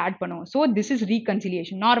ஸ்டேட்மெண்ட்ல ஆட் பண்ணுவோம். So this is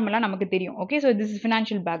reconciliation. நார்மலா நமக்கு தெரியும். Okay, so this is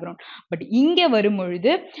financial background. But இங்க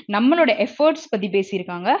வரும்பொழுது நம்மளோட எஃபர்ட்ஸ் பத்தி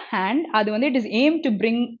பேசியிருக்காங்க, அண்ட் அது வந்து it is aim to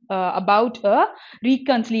bring about a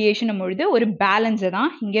reconciliation பொழுது ஒரு பேலன்ஸ் தான்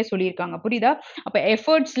இங்கே சொல்லியிருக்காங்க. புரியுதா? அப்ப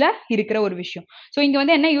எஃபர்ட்ஸ்ல இருக்கிற ஒரு விஷயம். சோ இங்க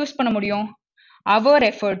வந்து என்ன யூஸ் பண்ண முடியும்? அவர்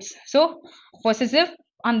எஃபர்ட்ஸ். சோ பொசசிவ்,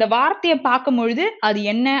 அந்த வார்த்தையை பார்க்கும் பொழுது அது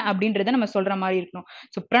என்ன அப்படின்றத நம்ம சொல்ற மாதிரி இருக்கணும்.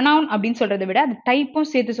 ஸோ ப்ரொனவுன் அப்படின்னு சொல்றதை விட அது டைப்பும்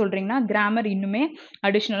சேர்த்து சொல்றீங்கன்னா கிராமர் இன்னுமே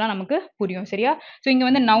அடிஷ்னலா நமக்கு புரியும். சரியா? ஸோ இங்க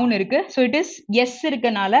வந்து நவுன் இருக்கு. ஸோ இட் இஸ் எஸ்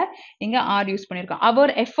இருக்கனால இங்க ஆர் யூஸ் பண்ணிருக்கோம்.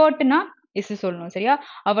 அவர் எஃபர்ட்னா இஸ் சொல்லணும். சரியா?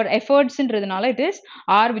 அவர் எஃபர்ட்ஸ்ன்றதுனால it is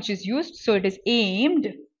R which is used. So it is aimed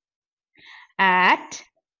at.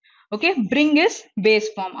 Okay, bring is base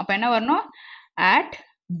form. அப்ப என்ன வரணும்? at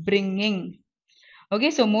bringing. Okay,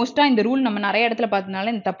 so மோஸ்டா இந்த ரூல் நம்ம நிறைய இடத்துல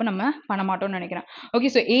பார்த்தனால இந்த தப்பு நம்ம பண்ண மாட்டோம்னு நினைக்கிறேன். Okay,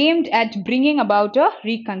 so aimed at bringing about a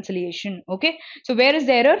reconciliation. Okay, so where is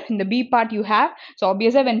the error? In the B part you have. So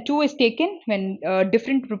obviously when to is taken, when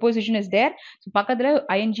different preposition is there, so பக்கத்துல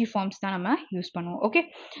ing forms தான் நம்ம use பண்ணுவோம். Okay,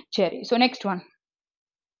 சரி. So next one.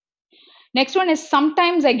 Next one is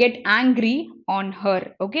sometimes I get angry on her.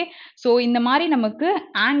 Okay, so இந்த மாதிரி நமக்கு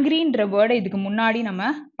angryன்ற வேர்டை இதுக்கு முன்னாடி நம்ம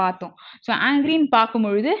பார்த்தோம். ஸோ ஆங்க்ரின்னு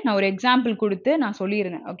பார்க்கும்பொழுது நான் ஒரு எக்ஸாம்பிள் கொடுத்து நான்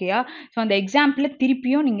சொல்லியிருந்தேன். ஓகேயா, ஸோ அந்த எக்ஸாம்பிளை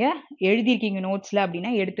திருப்பியும் நீங்கள் எழுதியிருக்கீங்க நோட்ஸில்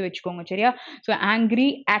அப்படின்னா எடுத்து வச்சுக்கோங்க. சரியா, ஸோ ஆங்க்ரி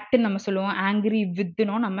ஆக்ட்னு நம்ம சொல்லுவோம், ஆங்க்ரி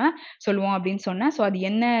வித்னும் நம்ம சொல்லுவோம் அப்படின்னு சொன்னேன். ஸோ அது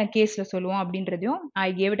என்ன கேஸில் சொல்லுவோம் அப்படின்றதையும் I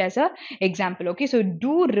gave it as a example. Okay, so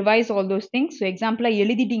two revise all those things. So எக்ஸாம்பிளாக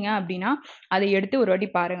எழுதிட்டீங்க அப்படின்னா அதை எடுத்து ஒரு வாட்டி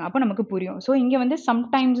பாருங்க, அப்போ நமக்கு புரியும். ஸோ இங்கே வந்து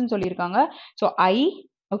சம்டைம்ஸ்ன்னு சொல்லியிருக்காங்க. So I,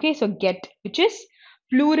 okay, so get, which is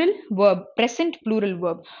plural verb, present plural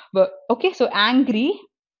verb. Okay, so angry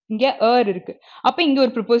இங்க இருக்கு, அப்ப இங்க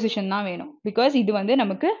ஒரு ப்ரிப்போசிஷன் தான் வேணும். பிகாஸ் இது வந்து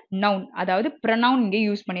நமக்கு நவுன், அதாவது ப்ரொனவுன் இங்க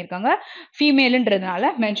யூஸ் பண்ணிருக்காங்க,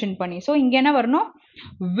 ஃபீமேல்ன்றதுனால மென்ஷன் பண்ணி. ஸோ இங்க என்ன வரணும்,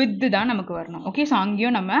 வித் தான் நமக்கு வரணும். ஓகே, ஸோ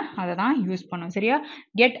அங்கேயும் நம்ம அதை தான் யூஸ் பண்ணோம். சரியா,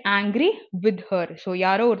 get angry with her. So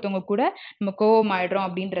யாரோ ஒருத்தவங்க கூட நம்ம கோவம் ஆயிடுறோம்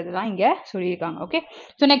அப்படின்றது தான் இங்க சொல்லியிருக்காங்க. Okay,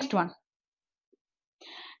 so next one,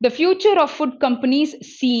 the future of food companies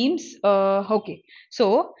seems okay. So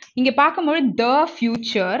இங்க பார்க்கும்போது the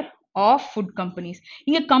future of food companies,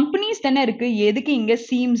 இங்க companies தானே இருக்கு, எதுக்கு இங்க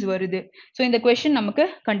seems வருது? ஸோ இந்த கொஸ்டின் நமக்கு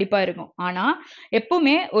கண்டிப்பா இருக்கும். ஆனா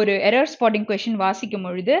எப்பவுமே ஒரு எரர் ஸ்பாட்டிங் கொஸ்டின் வாசிக்கும்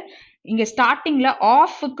பொழுது இங்க ஸ்டார்டிங்ல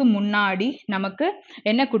ஆஃப்க்கு முன்னாடி நமக்கு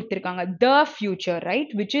என்ன கொடுத்திருக்காங்க, the future, right,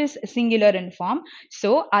 which is singular in form. so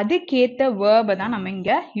அதுக்கேத்த verb தான் நம்ம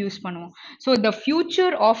இங்க யூஸ் பண்ணுவோம். so the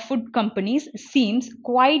future of food companies seems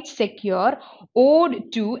quite secure owed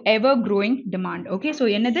to ever growing demand. okay, so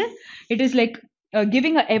என்னது, it is like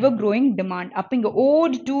giving a ever growing demand. அப்ப இங்க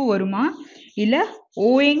owed to வருமா இல்ல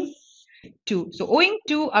owing to? so owing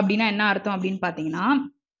to அப்படின்னா என்ன அர்த்தம் அப்படின்னு பாத்தீங்கன்னா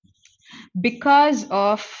because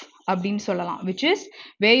of அப்படின்னு சொல்லலாம், which is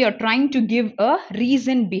where you're trying to give a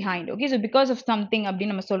reason behind. okay, so because of something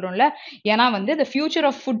அப்படின்னு நம்ம சொல்றோம்ல, ஏன்னா வந்து the future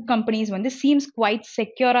of food companies வந்து seems quite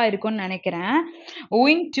secure-ஆ இருக்கும்னு நினைக்கிறேன்,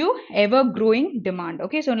 owing to ever growing demand.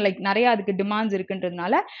 okay, so like நிறைய அதுக்கு demands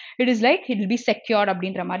இருக்குன்றதுனால it is like it will be secured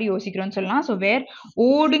அப்படின்ற மாதிரி யோசிக்கிறோம்னு சொல்லலாம். so where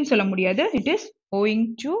owed-ன்னு சொல்ல முடியாது, it is owing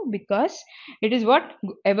to, because it is what,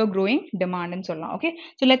 ever growing demand ன்னு சொல்லலாம். okay,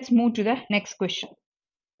 so let's move to the next question.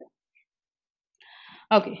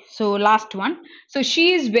 okay, so last one, so she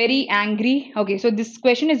is very angry. okay, so this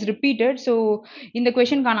question is repeated, so இந்த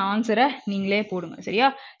questionக்கான ஆன்சரை நீங்களே போடுங்க. சரியா,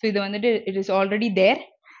 so இது வந்துட்டு it is already there,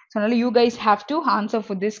 so அதனால you guys have to answer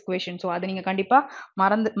for this question. so அதை நீங்க கண்டிப்பா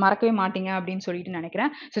மறக்கவே மாட்டீங்க அப்படின்னு சொல்லிட்டு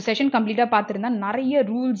நினைக்கிறேன். so session கம்ப்ளீட்டா பார்த்திருந்தா நிறைய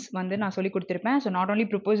ரூல்ஸ் வந்து நான் சொல்லி கொடுத்திருப்பேன். so not only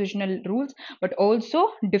propositional rules but also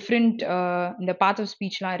different இந்த parts of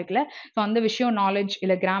speechலாம் இருக்குல்ல, so அந்த விஷயம் நாலேஜ்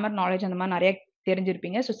இல்ல கிராமர் நாலேஜ் அந்த மாதிரி நிறைய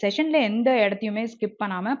தெரிஞ்சிருப்பீங்க. ஸோ செஷன்ல எந்த இடத்தையுமே ஸ்கிப்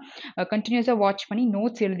பண்ணாம கண்டினியூஸா வாட்ச் பண்ணி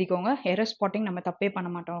நோட்ஸ் எழுதிக்கோங்க. எரர் ஸ்பாட்டிங் நம்ம தப்பே பண்ண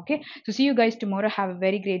மாட்டோம். Okay, so see you guys tomorrow. have a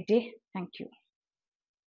very great day. thank you.